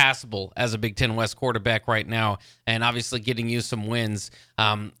 he's passable as a Big Ten West quarterback right now, and obviously getting you some wins.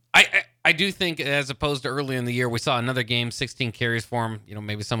 I do think, as opposed to earlier in the year, we saw another game, 16 carries for him. You know,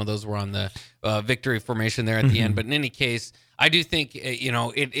 maybe some of those were on the victory formation there at the end, but in any case, I do think,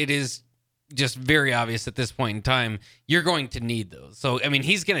 it is just very obvious at this point in time, you're going to need those. So, I mean,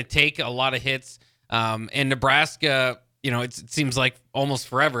 he's going to take a lot of hits. And Nebraska, it seems like almost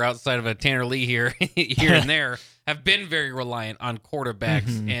forever outside of a Tanner Lee here and there, have been very reliant on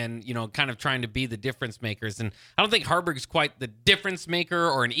quarterbacks and, kind of trying to be the difference makers. And I don't think Haarberg's quite the difference maker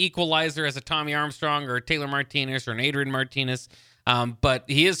or an equalizer as a Tommy Armstrong or a Taylor Martinez or an Adrian Martinez. But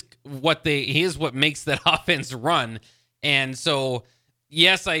he is what makes that offense run. And so,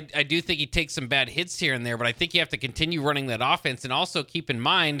 yes, I do think he takes some bad hits here and there, but I think you have to continue running that offense and also keep in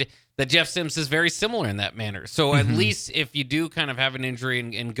mind that Jeff Sims is very similar in that manner. So at least if you do kind of have an injury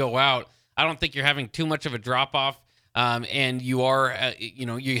and go out, I don't think you're having too much of a drop-off, and you are,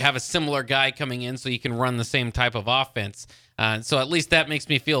 you have a similar guy coming in so you can run the same type of offense. So at least that makes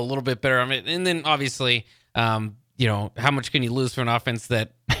me feel a little bit better. And then obviously, how much can you lose for an offense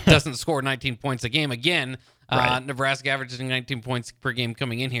that doesn't score 19 points a game again? Right. Nebraska averaging 19 points per game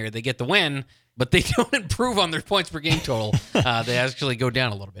coming in here. They get the win, but they don't improve on their points per game total. They actually go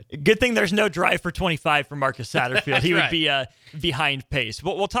down a little bit. Good thing there's no drive for 25 for Marcus Satterfield. He would be behind pace.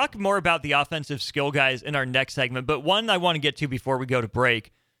 We'll talk more about the offensive skill guys in our next segment, but one I want to get to before we go to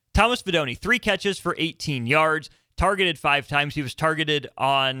break. Thomas Fidone, 3 catches for 18 yards, targeted 5 times. He was targeted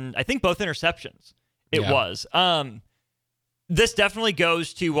on, I think, both interceptions. It was. This definitely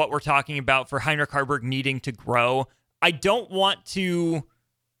goes to what we're talking about for Heinrich Haarberg needing to grow. I don't want to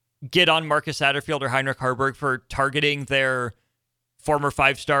get on Marcus Satterfield or Heinrich Haarberg for targeting their former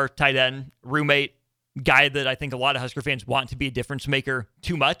 5-star tight end roommate, guy that I think a lot of Husker fans want to be a difference maker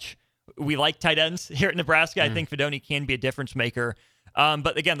too much. We like tight ends here at Nebraska. I think Fidone can be a difference maker.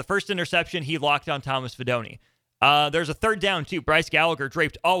 But again, the first interception, he locked on Thomas Fidone. There's a third down, too. Bryce Gallagher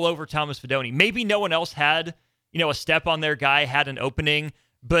draped all over Thomas Fidone. Maybe no one else had a step on their guy, had an opening,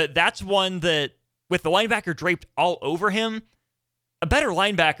 but that's one that, with the linebacker draped all over him, a better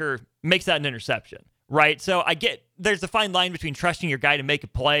linebacker makes that an interception, right? So I get there's a fine line between trusting your guy to make a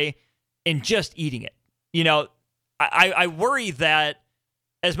play and just eating it. I worry that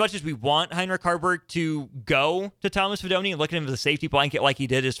as much as we want Heinrich Haarberg to go to Thomas Fidone and look at him as a safety blanket like he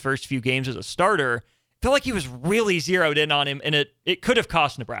did his first few games as a starter, I feel like he was really zeroed in on him, and it could have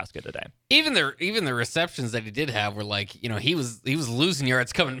cost Nebraska today. Even the receptions that he did have were like, he was losing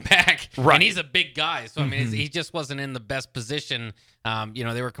yards coming back, right. And he's a big guy, so I mean he just wasn't in the best position.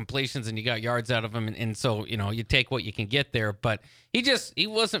 They were completions, and you got yards out of him, and so you take what you can get there. But he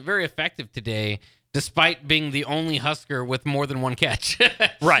wasn't very effective today, despite being the only Husker with more than one catch,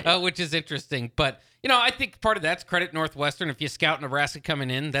 right? Which is interesting, but. I think part of that's credit Northwestern. If you scout Nebraska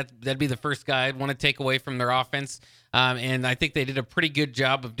coming in, that'd be the first guy I'd want to take away from their offense. And I think they did a pretty good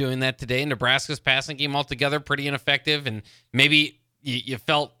job of doing that today. Nebraska's passing game altogether pretty ineffective, and maybe you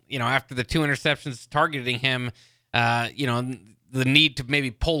felt, after the 2 interceptions targeting him, the need to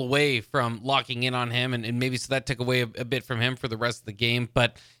maybe pull away from locking in on him, and maybe so that took away a bit from him for the rest of the game.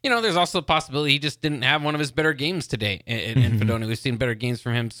 But, there's also a possibility he just didn't have one of his better games today in Fidone. We've seen better games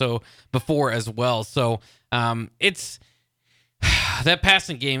from him before as well. So it's that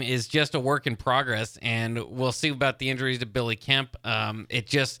passing game is just a work in progress, and we'll see about the injuries to Billy Kemp.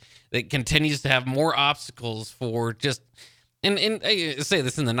 It continues to have more obstacles for just And I say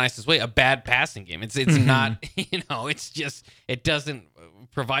this in the nicest way, a bad passing game. It's not, it's just, it doesn't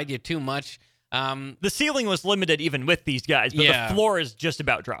provide you too much. The ceiling was limited even with these guys, but the floor is just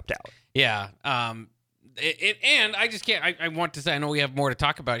about dropped out. Yeah. And I just can't, I want to say, I know we have more to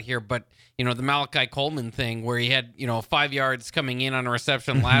talk about here, but, the Malachi Coleman thing where he had, 5 yards coming in on a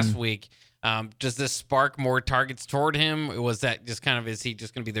reception last week. Does this spark more targets toward him? Was that just kind of, is he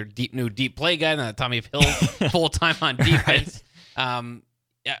just going to be their new deep play guy? Now that Tommy Hill full time on defense. I'm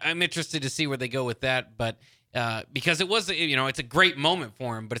interested to see where they go with that, but because it was, it's a great moment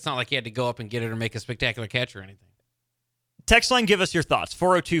for him, but it's not like he had to go up and get it or make a spectacular catch or anything. Text line, give us your thoughts.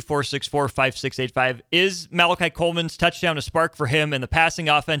 402-464-5685. Is Malachi Coleman's touchdown a spark for him in the passing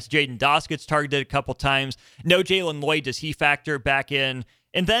offense? Jaden Doss gets targeted a couple times. No Jalen Lloyd. Does he factor back in?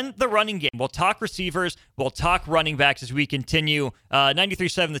 And then the running game. We'll talk receivers. We'll talk running backs as we continue.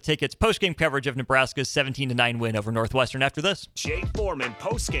 93.7 The Ticket's postgame coverage of Nebraska's 17-9 win over Northwestern after this. Jay Foreman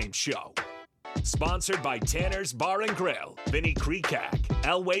postgame show. Sponsored by Tanner's Bar and Grill, Vinny Krekak,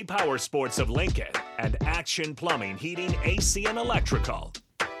 Elway Power Sports of Lincoln, and Action Plumbing, Heating, AC, and Electrical.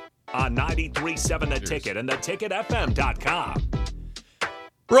 On 93.7 The Ticket and theticketfm.com.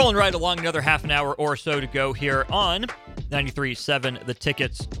 Rolling right along, another half an hour or so to go here on 93.7 The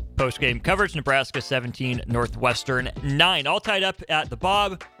Ticket's postgame coverage. Nebraska 17, Northwestern 9. All tied up at the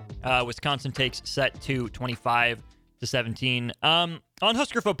Bob. Wisconsin takes set to 25-17. On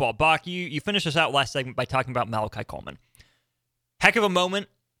Husker football, Bach, you finished us out last segment by talking about Malachi Coleman. Heck of a moment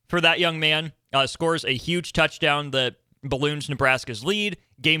for that young man. Scores a huge touchdown that balloons Nebraska's lead.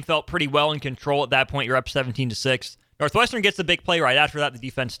 Game felt pretty well in control at that point. You're up 17-6. Northwestern gets the big play right after that. The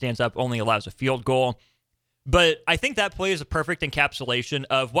defense stands up, only allows a field goal. But I think that play is a perfect encapsulation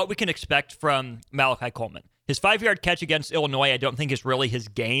of what we can expect from Malachi Coleman. His 5-yard catch against Illinois, I don't think is really his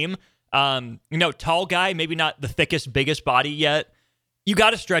game. Tall guy, maybe not the thickest, biggest body yet. You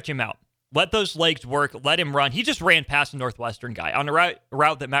got to stretch him out. Let those legs work. Let him run. He just ran past a Northwestern guy on a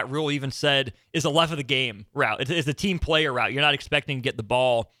route that Matt Rule even said is a love of the game route. It's a team player route. You're not expecting to get the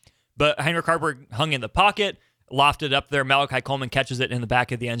ball. But Heinrich Harburg hung in the pocket, lofted up there. Malachi Coleman catches it in the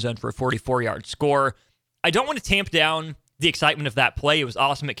back of the end zone for a 44-yard score. I don't want to tamp down the excitement of that play. It was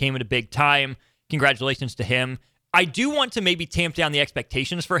awesome. It came at a big time. Congratulations to him. I do want to maybe tamp down the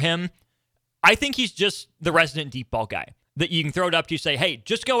expectations for him. I think he's just the resident deep ball guy that you can throw it up to, say, hey,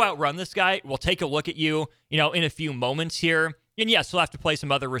 just go outrun this guy. We'll take a look at you, in a few moments here. And yes, he'll have to play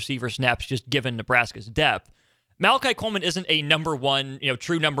some other receiver snaps just given Nebraska's depth. Malachi Coleman isn't a number one,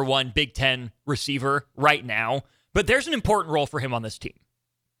 true number one Big Ten receiver right now, but there's an important role for him on this team.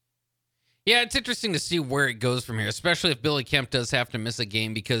 Yeah, it's interesting to see where it goes from here, especially if Billy Kemp does have to miss a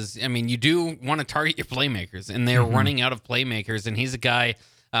game because, you do want to target your playmakers, and they're running out of playmakers, and he's a guy,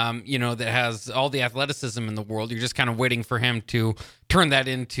 that has all the athleticism in the world. You're just kind of waiting for him to turn that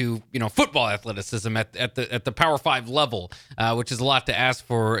into, football athleticism at the Power 5 level, which is a lot to ask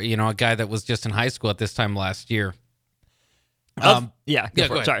for, a guy that was just in high school at this time last year. Go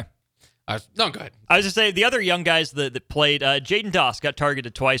ahead. Sorry. No, go ahead. I was just saying, the other young guys that played, Jaden Doss got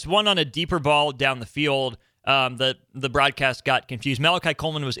targeted twice, one on a deeper ball down the field. The broadcast got confused. Malachi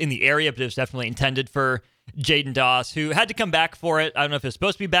Coleman was in the area, but it was definitely intended for Jaden Doss, who had to come back for it. I don't know if it's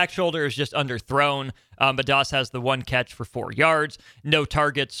supposed to be back shoulder or it's just underthrown, but Doss has the one catch for 4 yards. No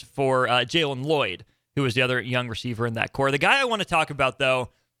targets for Jalen Lloyd, who was the other young receiver in that core. The guy I want to talk about, though,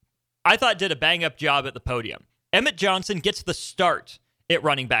 I thought did a bang-up job at the podium. Emmett Johnson gets the start at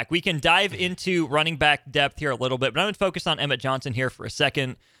running back. We can dive into running back depth here a little bit, but I'm going to focus on Emmett Johnson here for a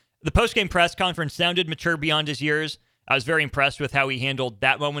second. The postgame press conference sounded mature beyond his years. I was very impressed with how he handled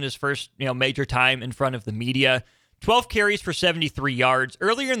that moment, his first major time in front of the media. 12 carries for 73 yards.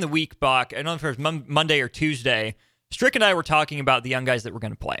 Earlier in the week, Bach, I don't know if it was Monday or Tuesday, Strick and I were talking about the young guys that were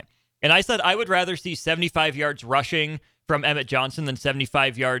going to play. And I said I would rather see 75 yards rushing from Emmett Johnson than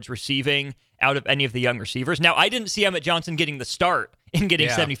 75 yards receiving out of any of the young receivers. Now, I didn't see Emmett Johnson getting the start in getting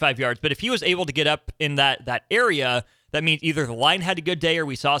 75 yards, but if he was able to get up in that area, that means either the line had a good day or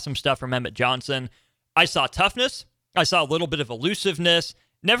we saw some stuff from Emmett Johnson. I saw toughness. I saw a little bit of elusiveness.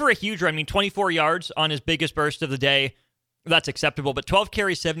 Never a huge run. 24 yards on his biggest burst of the day. That's acceptable, but 12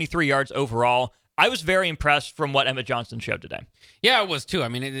 carries, 73 yards overall. I was very impressed from what Emmett Johnson showed today. Yeah, it was too.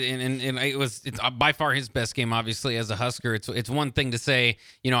 It's by far his best game, obviously, as a Husker. It's one thing to say,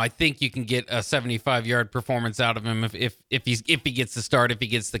 I think you can get a 75-yard performance out of him if he gets the start, if he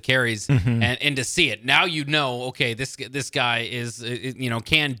gets the carries, and to see it. Now okay, this guy is,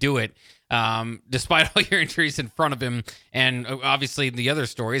 can do it. despite all your injuries in front of him. And obviously the other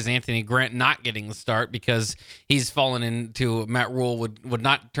story is Anthony Grant not getting the start because he's fallen into Matt Rule would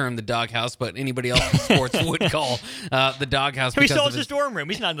not term the doghouse, but anybody else in sports would call the doghouse. He still has his dorm room.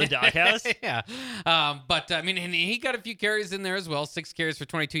 He's not in the doghouse. Yeah. But I mean, and he got a few carries in there as well, 6 carries for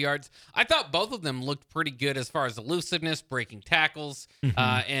 22 yards. I thought both of them looked pretty good as far as elusiveness, breaking tackles,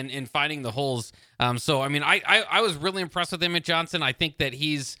 and finding the holes. So, I mean, I was really impressed with Emmett Johnson. I think that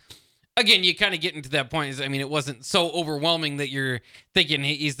he's, again, you kind of get into that point. I mean, it wasn't so overwhelming that you're thinking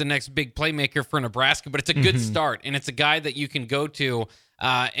he's the next big playmaker for Nebraska, but it's a good start, and it's a guy that you can go to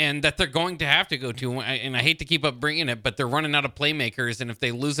and that they're going to have to go to. And I hate to keep up bringing it, but they're running out of playmakers, and if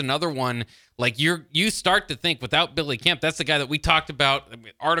they lose another one, like you start to think without Billy Kemp, that's the guy that we talked about,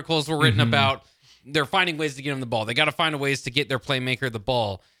 articles were written about. They're finding ways to get him the ball. They got to find ways to get their playmaker the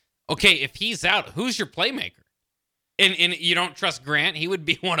ball. Okay, if he's out, who's your playmaker? And you don't trust Grant, he would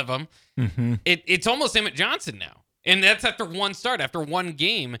be one of them. It's almost Emmett Johnson now. And that's after one start, after one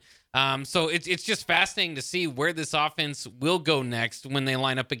game. So it's just fascinating to see where this offense will go next when they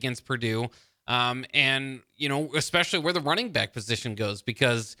line up against Purdue. And, especially where the running back position goes,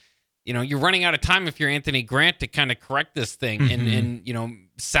 because, you're running out of time if you're Anthony Grant to kind of correct this thing and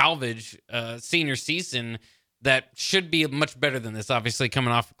salvage senior season that should be much better than this, obviously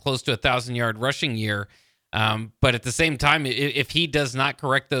coming off close to 1,000-yard rushing year. But at the same time, if he does not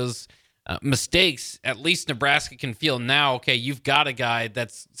correct those mistakes, at least Nebraska can feel now, okay, you've got a guy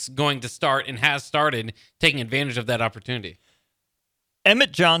that's going to start and has started taking advantage of that opportunity.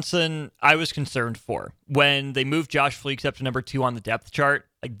 Emmett Johnson, I was concerned for when they moved Josh Fleeks up to number 2 on the depth chart.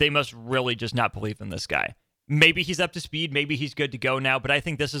 Like, they must really just not believe in this guy. Maybe he's up to speed. Maybe he's good to go now, but I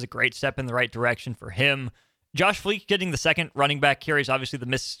think this is a great step in the right direction for him. Josh Fleek getting the second running back carries, obviously the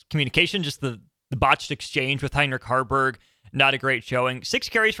miscommunication, just the botched exchange with Heinrich Harburg, not a great showing. 6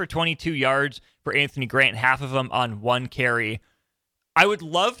 carries for 22 yards for Anthony Grant, half of them on 1 carry. I would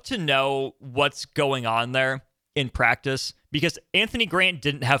love to know what's going on there in practice, because Anthony Grant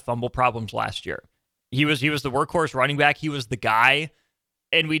didn't have fumble problems last year. He was the workhorse running back. He was the guy,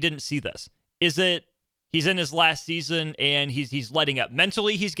 and we didn't see this. Is it he's in his last season and he's letting up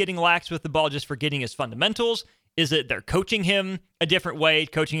mentally? He's getting lax with the ball, just forgetting his fundamentals? Is it they're coaching him a different way,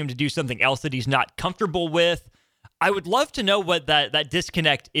 coaching him to do something else that he's not comfortable with? I would love to know what that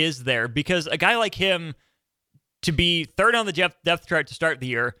disconnect is there, because a guy like him, to be third on the depth chart to start the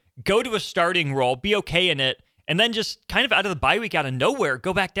year, go to a starting role, be okay in it, and then just kind of out of the bye week, out of nowhere,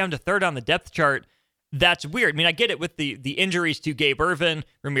 go back down to third on the depth chart. That's weird. I mean, I get it with the injuries to Gabe Ervin,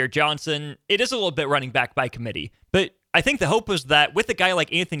 Ramir Johnson. It is a little bit running back by committee. But I think the hope was that with a guy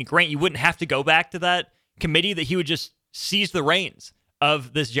like Anthony Grant, you wouldn't have to go back to that committee, that he would just seize the reins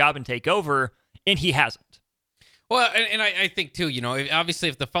of this job and take over, and he hasn't. Well, and I think, too, obviously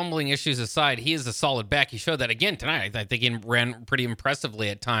if the fumbling issues aside, he is a solid back. He showed that again tonight. I think he ran pretty impressively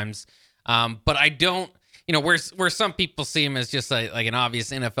at times. But I don't, where some people see him as just like an obvious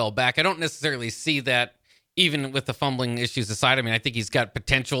NFL back, I don't necessarily see that even with the fumbling issues aside. I mean, I think he's got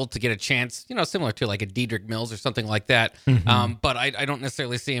potential to get a chance, similar to like a Dedrick Mills or something like that. But I don't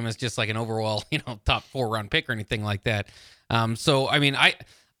necessarily see him as just like an overall, top 4 round pick or anything like that. So, I mean,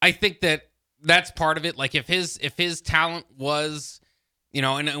 I think that's part of it. Like if his talent was,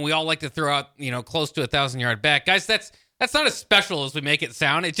 and we all like to throw out, close to 1,000-yard back, guys, that's not as special as we make it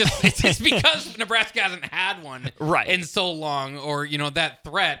sound. It's just because Nebraska hasn't had one right in so long, or, that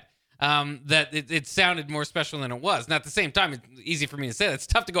threat, that it sounded more special than it was. And at the same time, it's easy for me to say that. It's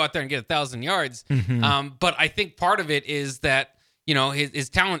tough to go out there and get 1,000 yards. But I think part of it is that, his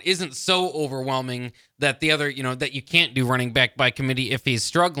talent isn't so overwhelming that the other, that you can't do running back by committee if he's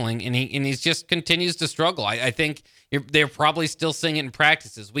struggling, and he just continues to struggle. I think they're probably still seeing it in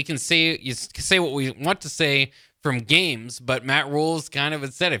practices. We can say what we want to say from games, but Matt Rule's kind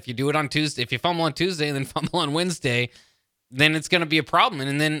of said, if you do it on Tuesday, if you fumble on Tuesday and then fumble on Wednesday, then it's going to be a problem.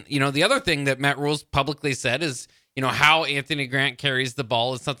 And then, the other thing that Matt Rule's publicly said is, how Anthony Grant carries the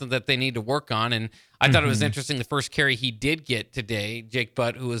ball is something that they need to work on. And I thought it was interesting, the first carry he did get today, Jake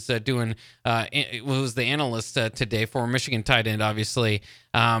Butt, who was who was the analyst today for Michigan tight end, obviously,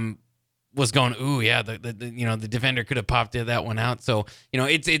 was going, ooh, yeah, the defender could have popped that one out. So,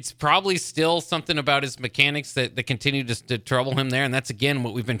 it's probably still something about his mechanics that continue to trouble him there. And that's, again,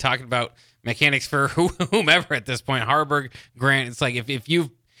 what we've been talking about, mechanics for whomever at this point, Harburg, Grant. It's like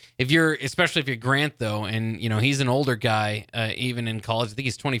if you're, especially if you're Grant, though, and, he's an older guy, even in college, I think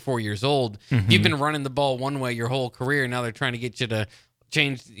he's 24 years old. If you've been running the ball one way your whole career, now they're trying to get you to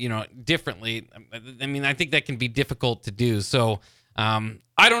change, differently. I mean, I think that can be difficult to do. So,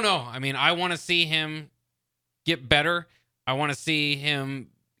 I don't know. I mean, I want to see him get better. I want to see him,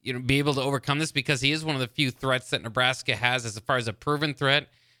 be able to overcome this because he is one of the few threats that Nebraska has as far as a proven threat.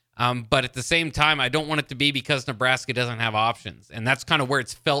 But at the same time, I don't want it to be because Nebraska doesn't have options. And that's kind of where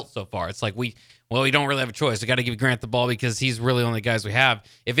it's felt so far. It's like we don't really have a choice. We got to give Grant the ball because he's really one of the guys we have.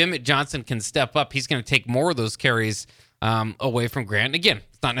 If Emmett Johnson can step up, he's going to take more of those carries away from Grant. And again,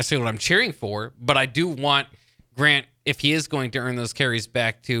 it's not necessarily what I'm cheering for, but I do want Grant, if he is going to earn those carries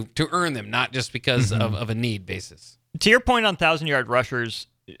back, to earn them, not just because of a need basis. To your point on 1,000-yard rushers,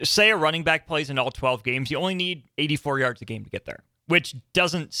 say a running back plays in all 12 games, you only need 84 yards a game to get there, which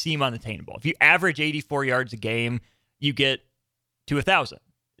doesn't seem unattainable. If you average 84 yards a game, you get to 1,000.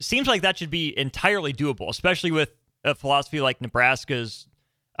 It seems like that should be entirely doable, especially with a philosophy like Nebraska's,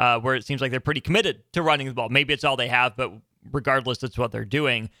 where it seems like they're pretty committed to running the ball. Maybe it's all they have, but regardless, it's what they're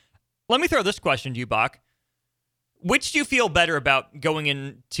doing. Let me throw this question to you, Bach. Which do you feel better about going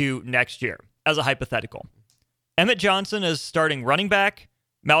into next year as a hypothetical? Emmett Johnson as starting running back,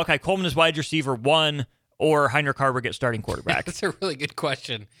 Malachi Coleman as wide receiver 1, or Heinrich Haarberg at starting quarterback? That's a really good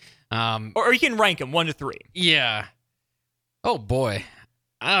question. Or you can rank them 1 to 3. Yeah. Oh, boy.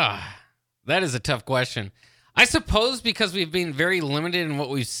 That is a tough question. I suppose because we've been very limited in what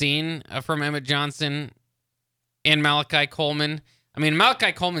we've seen from Emmett Johnson and Malachi Coleman. I mean,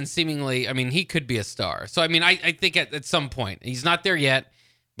 Malachi Coleman seemingly, he could be a star. So, I think at some point, he's not there yet,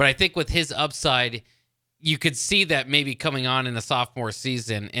 but I think with his upside, you could see that maybe coming on in the sophomore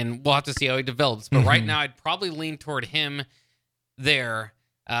season, and we'll have to see how he develops. But right now, I'd probably lean toward him there.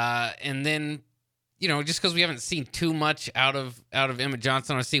 And then, just because we haven't seen too much out of Emmett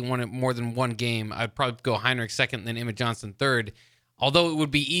Johnson, I've seen more than one game, I'd probably go Heinrich second, then Emmett Johnson third. Although it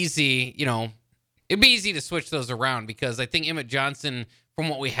would be easy, it'd be easy to switch those around because I think Emmett Johnson, from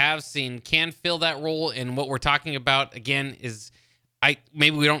what we have seen, can fill that role. And what we're talking about, again, is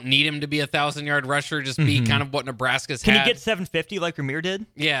maybe we don't need him to be a 1,000-yard rusher, just be kind of what Nebraska's Can had. he get 750 like Ramir did?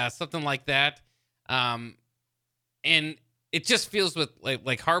 Yeah, something like that. And it just feels with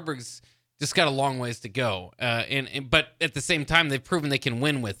like Haarberg's just got a long ways to go. But at the same time, they've proven they can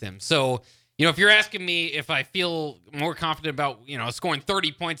win with him. So, if you're asking me if I feel more confident about, scoring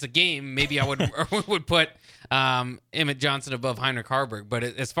 30 points a game, maybe I would put Emmett Johnson above Heinrich Haarberg. But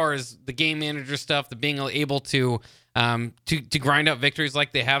as far as the game manager stuff, the being able to grind out victories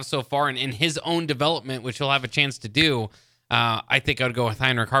like they have so far, and in his own development, which he'll have a chance to do, I think I would go with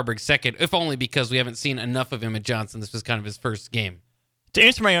Heinrich Haarberg second, if only because we haven't seen enough of Emmett Johnson. This was kind of his first game. To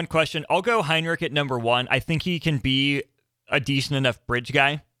answer my own question, I'll go Heinrich at number 1. I think he can be a decent enough bridge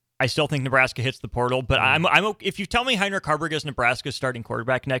guy. I still think Nebraska hits the portal, but I'm if you tell me Heinrich Haarberg is Nebraska's starting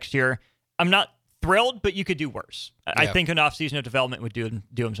quarterback next year, I'm not thrilled, but you could do worse. I think an offseason of development would do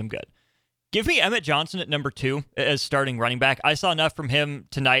him some good. Give me Emmett Johnson at number 2 as starting running back. I saw enough from him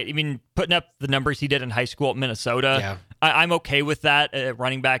tonight. Putting up the numbers he did in high school at Minnesota, yeah. I'm okay with that at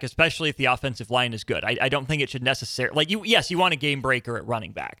running back, especially if the offensive line is good. I don't think it should necessarily, you want a game breaker at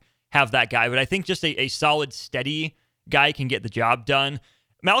running back, have that guy, but I think just a solid, steady guy can get the job done.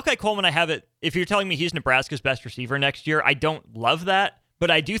 Malachi Coleman, I have it, if you're telling me he's Nebraska's best receiver next year, I don't love that, but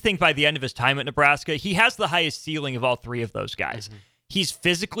I do think by the end of his time at Nebraska, he has the highest ceiling of all 3 of those guys. He's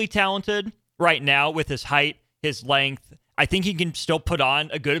physically talented right now with his height, his length. I think he can still put on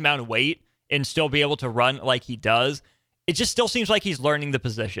a good amount of weight and still be able to run like he does. It just still seems like he's learning the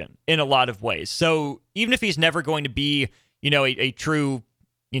position in a lot of ways. So even if he's never going to be, a true,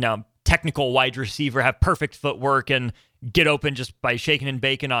 technical wide receiver, have perfect footwork and get open just by shaking and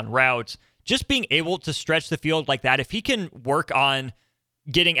baking on routes, just being able to stretch the field like that, if he can work on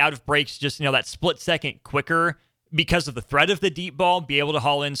getting out of breaks just, that split second quicker because of the threat of the deep ball, be able to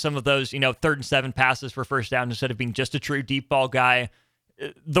haul in some of those, 3rd and 7 passes for first down instead of being just a true deep ball guy,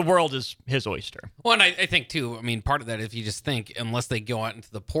 the world is his oyster. Well, and I think, too, part of that, if you just think, unless they go out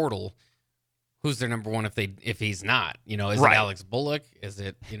into the portal, who's their number 1 if he's not? Is right. it Alex Bullock? Is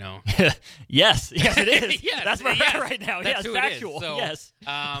it, Yes, it is. Yes, that's where we're at right now. That's yes, factual. So, yes.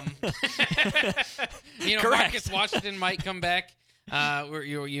 Marcus Washington might come back.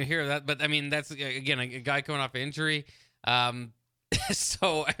 You hear that, but that's again a guy coming off injury.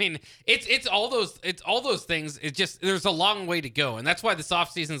 So it's all those things. It's just there's a long way to go, and that's why this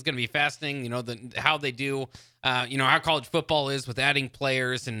offseason is going to be fascinating. How they do, how college football is with adding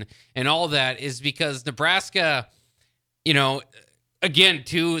players and all that is because Nebraska, again,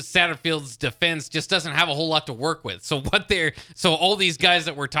 to Satterfield's defense, just doesn't have a whole lot to work with. So all these guys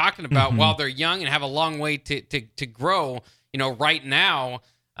that we're talking about, while they're young and have a long way to grow, right now,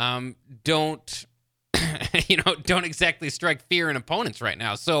 don't exactly strike fear in opponents right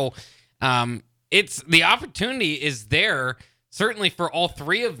now. So it's the opportunity is there certainly for all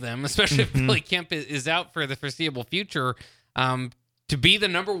 3 of them, especially if Billy Kemp is out for the foreseeable future, to be the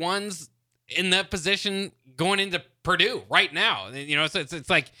number ones in that position going into Purdue right now. You know, so it's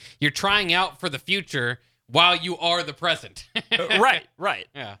like you're trying out for the future while you are the present. Right.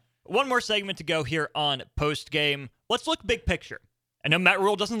 Yeah. One more segment to go here on Postgame. Let's look big picture. I know Matt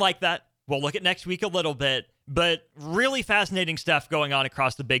Rule doesn't like that. We'll look at next week a little bit, but really fascinating stuff going on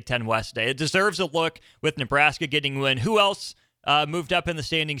across the Big Ten West today. It deserves a look with Nebraska getting a win. Who else moved up in the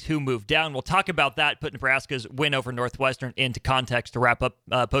standings? Who moved down? We'll talk about that, put Nebraska's win over Northwestern into context to wrap up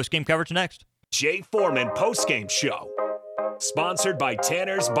postgame coverage next. Jay Foreman Postgame Show. Sponsored by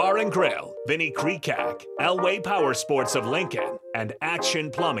Tanner's Bar and Grill, Vinny Krekak, Elway Power Sports of Lincoln, and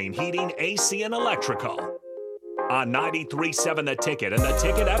Action Plumbing, Heating, AC, and Electrical. On 93.7 The Ticket and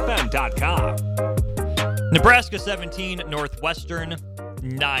theticketfm.com. Nebraska 17, Northwestern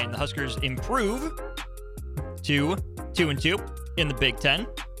 9. The Huskers improve to 2-2 in the Big Ten.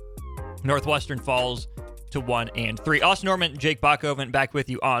 Northwestern falls to 1-3. Austin Norman, Jake Bachhoven back with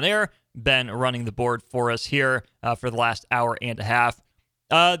you on air. Ben running the board for us here for the last hour and a half.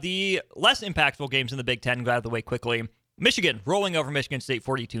 The less impactful games in the Big Ten, got out of the way quickly. Michigan rolling over Michigan State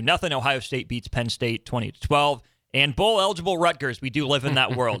 42-0. Ohio State beats Penn State 20-12. And bowl-eligible Rutgers, we do live in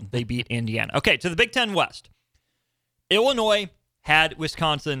that world. They beat Indiana. Okay, to the Big Ten West. Illinois had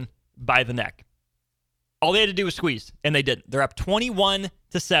Wisconsin by the neck. All they had to do was squeeze, and they didn't. They're up 21-7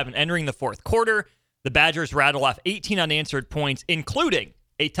 entering the fourth quarter. The Badgers rattle off 18 unanswered points, including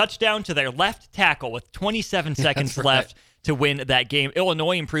a touchdown to their left tackle with 27 seconds left to win that game.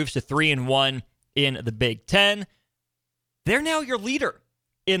 Illinois improves to 3-1 in the Big Ten. They're now your leader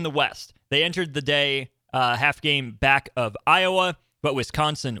in the West. They entered the day half game back of Iowa, but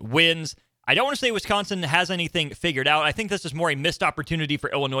Wisconsin wins. I don't want to say Wisconsin has anything figured out. I think this is more a missed opportunity for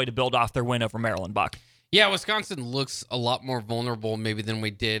Illinois to build off their win over Maryland, Buck. Yeah, Wisconsin looks a lot more vulnerable maybe than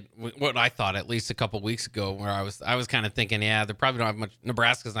we did, what I thought at least a couple weeks ago, where I was kind of thinking, yeah, they probably don't have much.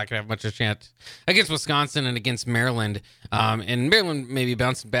 Nebraska's not going to have much of a chance against Wisconsin and against Maryland. And Maryland maybe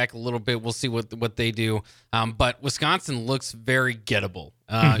bouncing back a little bit. We'll see what they do. But Wisconsin looks very gettable.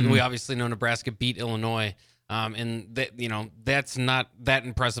 We obviously know Nebraska beat Illinois. And that's not that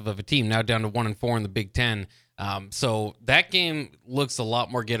impressive of a team. Now down to 1-4 in the Big Ten. So that game looks a lot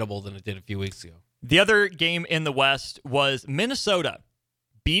more gettable than it did a few weeks ago. The other game in the West was Minnesota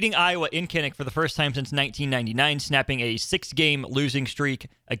beating Iowa in Kinnick for the first time since 1999, snapping a 6-game losing streak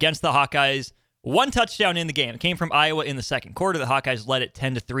against the Hawkeyes. One touchdown in the game. It came from Iowa in the second quarter. The Hawkeyes led it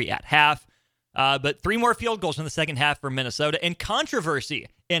 10-3 at half. But 3 more field goals in the second half for Minnesota. And controversy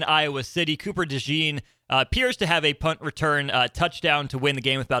in Iowa City. Cooper DeJean appears to have a punt return touchdown to win the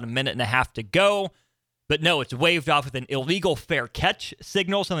game with about a minute and a half to go. But no, it's waved off with an illegal fair catch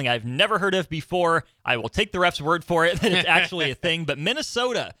signal, something I've never heard of before. I will take the ref's word for it that it's actually a thing. But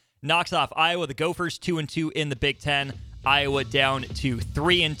Minnesota knocks off Iowa. The Gophers 2-2 in the Big Ten. Iowa down to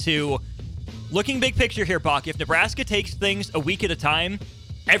 3-2. Looking big picture here, Bach. If Nebraska takes things a week at a time,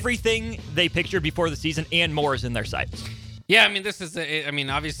 everything they pictured before the season and more is in their sights. Yeah, I mean,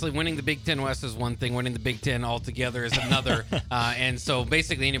 obviously winning the Big Ten West is one thing. Winning the Big Ten altogether is another. And so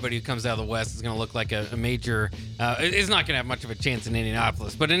basically anybody who comes out of the West is going to look like a major, is not going to have much of a chance in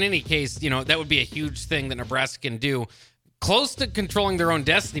Indianapolis. But in any case, that would be a huge thing that Nebraska can do. Close to controlling their own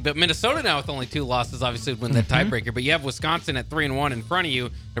destiny, but Minnesota now with only 2 losses obviously would win that tiebreaker. But you have Wisconsin at 3-1 in front of you,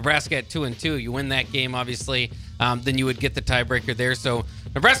 Nebraska at 2-2. You win that game, obviously, then you would get the tiebreaker there. So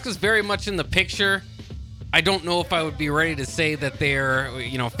Nebraska's very much in the picture. I don't know if I would be ready to say that they're,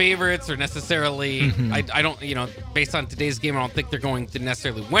 favorites or necessarily. I don't, based on today's game, I don't think they're going to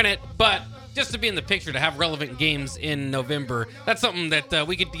necessarily win it. But just to be in the picture, to have relevant games in November, that's something that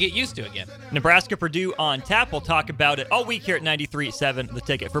we could get used to again. Nebraska Purdue on tap. We'll talk about it all week here at 93.7 The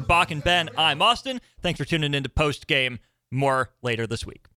Ticket. For Bach and Ben, I'm Austin. Thanks for tuning in to Postgame. More later this week.